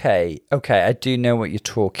 Okay, I do know what you're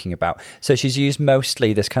talking about. So she's used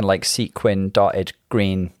mostly this kind of like sequin dotted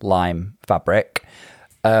green lime fabric,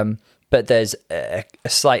 but there's a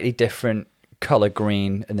slightly different color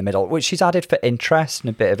green in the middle, which she's added for interest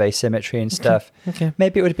and a bit of asymmetry and stuff. Okay.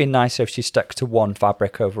 Maybe it would have been nicer if she stuck to one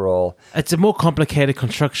fabric overall. It's a more complicated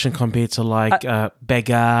construction compared to like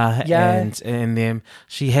Beggar and them.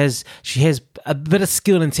 She has a bit of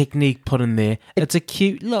skill and technique put in there. It's a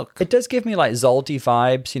cute look. It does give me like Zoldy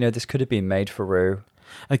vibes. This could have been made for Rue.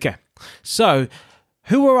 Okay, so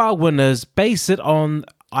who are our winners? Base it on,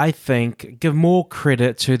 I think, give more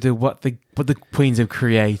credit to what the queens have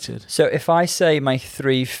created. So if I say my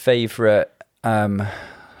 3 favorite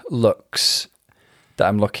looks that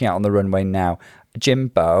I'm looking at on the runway now,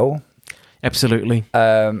 Jimbo, absolutely.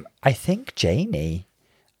 I think Janie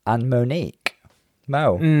and Monique,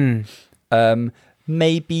 Mo,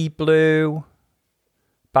 maybe Blue,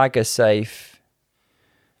 Bagger safe.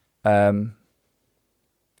 I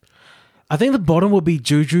think the bottom will be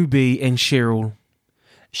Jujubee and Cheryl.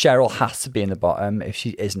 Cheryl has to be in the bottom. If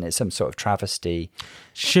she isn't, it's some sort of travesty.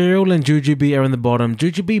 Cheryl and Jujubee are in the bottom.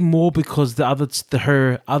 Jujubee more because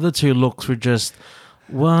her other two looks were just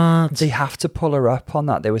what? They have to pull her up on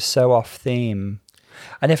that. They were so off theme.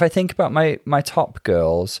 And if I think about my top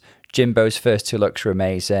girls, Jimbo's first 2 looks were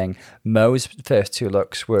amazing. Mo's first 2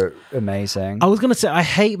 looks were amazing. I was going to say, I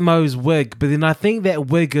hate Mo's wig, but then I think that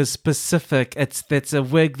wig is specific. That's a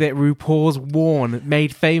wig that RuPaul's worn,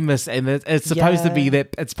 made famous, and it's supposed to be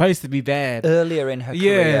that. It's supposed to be bad. Earlier in her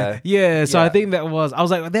career. Yeah. So I think I was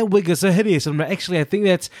like, that wig is so hideous. And actually, I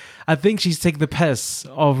think she's taking the piss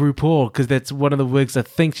of RuPaul because that's one of the wigs I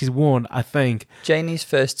think she's worn, I think. Janie's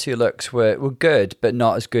first 2 looks were good, but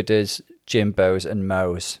not as good as Jimbo's and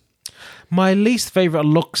Mo's. My least favorite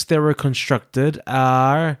looks that were constructed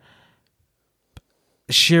are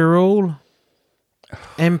Cheryl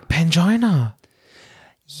and Pangina.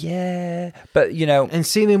 Yeah, but and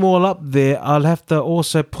seeing them all up there, I'll have to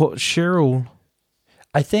also put Cheryl.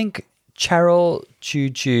 I think Cheryl,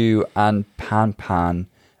 Juju, and Pan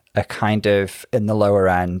are kind of in the lower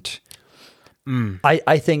end.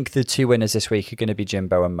 I think the 2 winners this week are going to be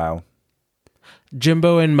Jimbo and Mo.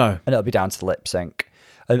 Jimbo and Mo. And it'll be down to the lip sync.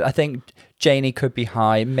 I think Janie could be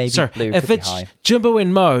high, maybe Blue could be high. Jimbo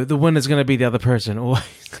and Mo, the winner's going to be the other person.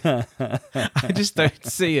 Always. I just don't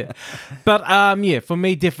see it. But for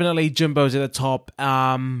me, definitely Jimbo's at the top.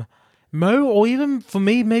 Mo, or even for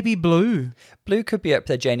me, maybe Blue. Blue could be up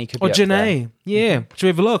there, Janie could be up there. Or there. Janae. Yeah. Should we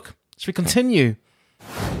have a look? Should we continue?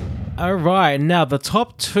 All right, now the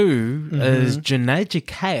top two is Janae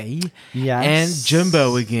JK and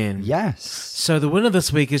Jimbo again. Yes. So the winner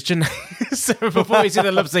this week is Janae. So before we see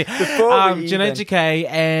the lip sync, Janae JK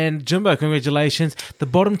and Jimbo, congratulations. The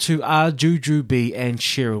bottom two are Juju B and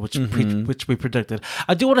Cheryl, which we predicted.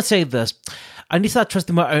 I do want to say this. I need to start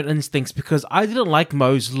trusting my own instincts because I didn't like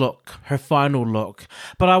Mo's look, her final look.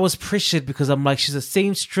 But I was pressured because I'm like, she's a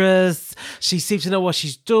seamstress. She seems to know what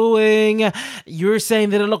she's doing. You're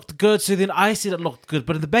saying that it looked good, so then I said it looked good.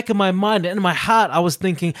 But in the back of my mind and in my heart, I was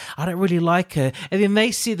thinking, I don't really like her. And then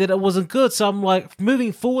they said that it wasn't good. So I'm like,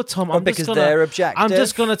 moving forward, Tom, they're objective. I'm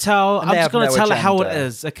just going to tell her how it agenda.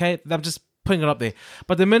 is, okay? I'm just putting it up there.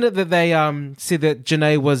 But the minute that they said that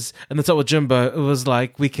Janae was in the top with Jimbo, it was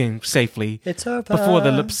like, we can safely. It's over. Before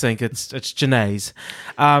the lip sync, it's Janae's.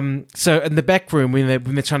 So in the back room, when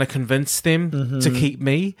they're trying to convince them to keep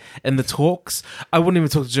me in the talks, I wouldn't even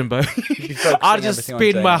talk to Jimbo. I'd just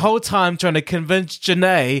spend my whole time trying to convince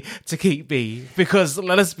Janae to keep me. Because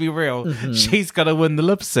let us be real, she's going to win the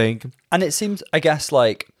lip sync. And it seems, I guess,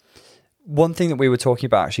 like, one thing that we were talking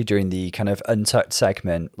about actually during the kind of Untucked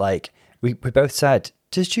segment, like, we both said,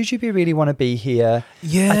 does Jujubee really want to be here?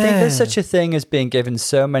 Yeah. I think there's such a thing as being given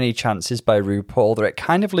so many chances by RuPaul that it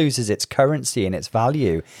kind of loses its currency and its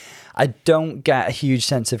value. I don't get a huge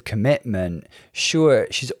sense of commitment. Sure,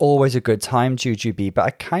 she's always a good time, Jujubee, but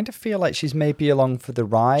I kind of feel like she's maybe along for the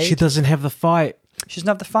ride. She doesn't have the fight. She doesn't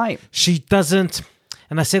have the fight. She doesn't,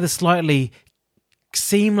 and I say this slightly,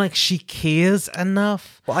 seem like she cares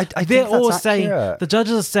enough. Well, I They're think that's all saying, accurate. the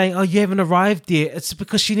judges are saying, oh, you haven't arrived yet. It's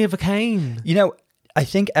because she never came. You know, I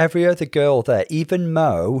think every other girl there, even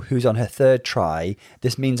Mo, who's on her third try,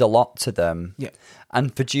 this means a lot to them. Yeah.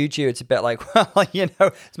 And for Juju, it's a bit like, well, you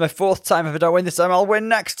know, it's my fourth time. If I don't win this time, I'll win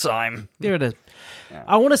next time. There it is. Yeah.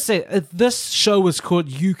 I want to say this show is called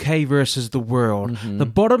UK versus the world. The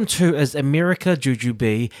bottom two is America,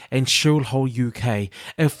 Jujubee, and Cheryl Hole UK.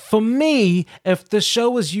 For me, if the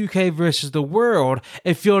show is UK versus the world,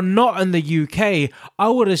 if you're not in the UK, I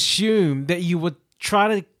would assume that you would try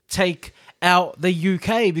to take out the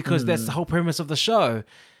UK because that's the whole premise of the show.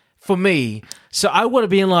 For me. So I would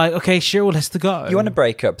have been like, okay, Cheryl has to go. You want to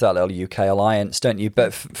break up that little UK alliance, don't you?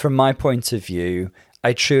 But from my point of view,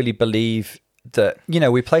 I truly believe that, you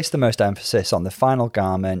know, we place the most emphasis on the final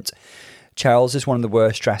garment. Charles is one of the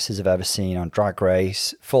worst dresses I've ever seen on Drag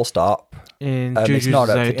Race. Full stop. And it's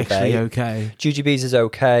not up for actually debate. okay. Jujubee's is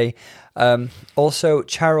okay. Also,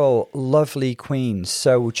 Cheryl, lovely queen,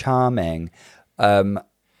 so charming.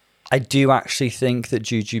 I do actually think that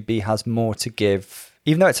Jujubee has more to give.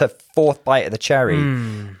 Even though it's her fourth bite of the cherry,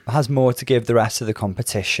 has more to give the rest of the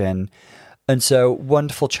competition. And so,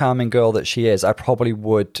 wonderful, charming girl that she is, I probably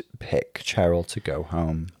would pick Cheryl to go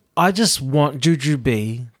home. I just want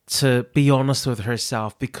Jujubee to be honest with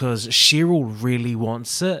herself because Cheryl really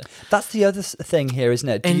wants it. That's the other thing here, isn't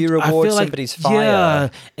it? Do you reward somebody's fire? Yeah,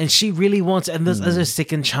 and she really wants it. And this is her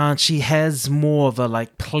second chance. She has more of a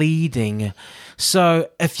like pleading. So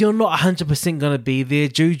if you're not 100% going to be there,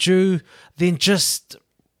 Juju, then just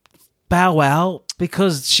bow out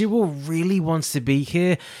because Cheryl really wants to be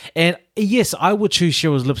here. And yes, I would choose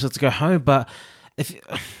Cheryl's lip sync to go home, but if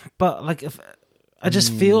I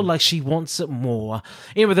just feel like she wants it more.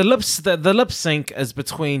 Anyway, the lip sync is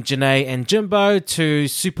between Janae and Jimbo to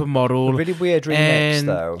Supermodel. A really weird remix, and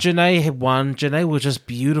though. Janae had won. Janae was just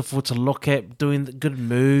beautiful to look at, doing the good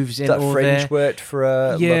moves and that all fringe that. worked for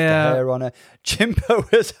her. Yeah. Loved the hair on her. Jimbo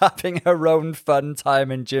was having her own fun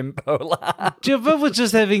time in Jimbo Land. Jimbo was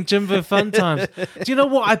just having Jimbo fun times. Do you know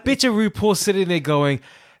what? I bet you RuPaul's sitting there going,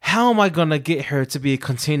 how am I going to get her to be a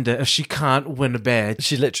contender if she can't win a badge?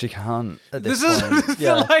 She literally can't at this This point. is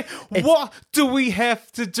like, what do we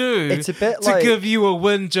have to do It's a bit to like- give you a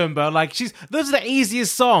win, Jimbo? Like, this is the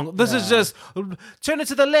easiest song. This is just, turn it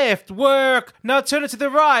to the left, work, now turn it to the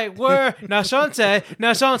right, work, now Shantae.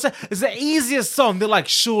 It's the easiest song. They're like,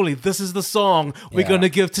 surely this is the song we're going to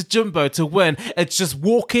give to Jimbo to win. It's just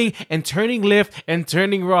walking and turning left and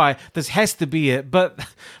turning right. This has to be it. But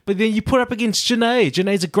then you put up against Janae.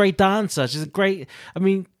 Janae's a great dancer. She's a great, I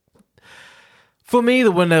mean, for me,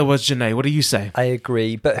 the winner was Janae. What do you say? I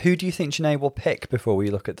agree, but who do you think Janae will pick before we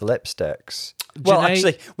look at the lipsticks? Well,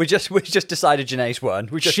 actually, we just decided Janae's won.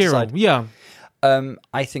 We just Cheryl, decided. yeah.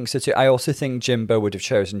 I think so too. I also think Jimbo would have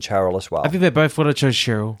chosen Cheryl as well. I think they both would have chose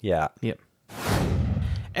Cheryl. Yeah. Yep.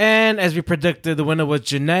 And as we predicted, the winner was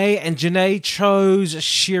Janae, and Janae chose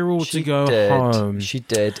Cheryl to go home. She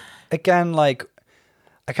did. Again, like,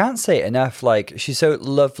 I can't say it enough. Like, she's so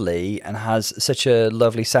lovely and has such a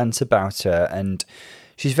lovely sense about her, and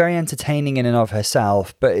she's very entertaining in and of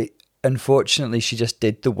herself. But unfortunately, she just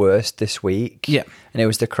did the worst this week. Yeah. And it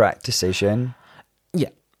was the correct decision. Yeah.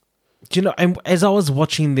 Do you know, and as I was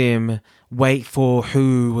watching them wait for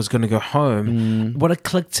who was going to go home, what it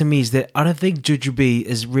clicked to me is that I don't think Jujubee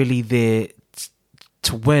is really there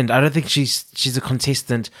to win. I don't think she's a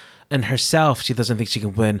contestant in herself. She doesn't think she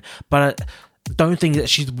can win. But I don't think that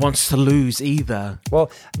she wants to lose either.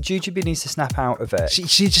 Well, Jujubee needs to snap out of it.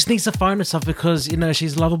 She just needs to find herself because, you know,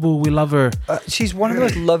 she's lovable. We love her. She's one of the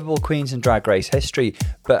most lovable queens in Drag Race history,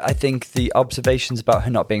 but I think the observations about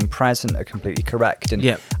her not being present are completely correct.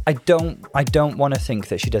 And I don't want to think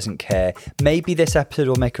that she doesn't care. Maybe this episode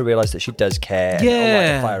will make her realise that she does care. And it'll light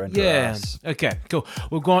a fire under her ass. Okay, cool.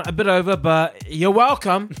 We've gone a bit over, but you're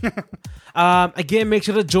welcome. Again, make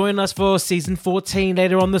sure to join us for season 14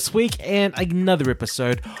 later on this week and another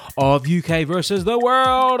episode of UK versus the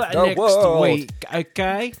World next week.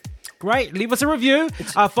 Okay, great. Leave us a review.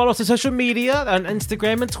 Follow us on social media on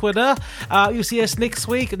Instagram and Twitter. You'll see us next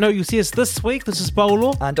week. No, you'll see us this week. This is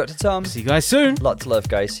Bolo and Dr. Tom. See you guys soon. Lots of love,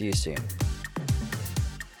 guys. See you soon.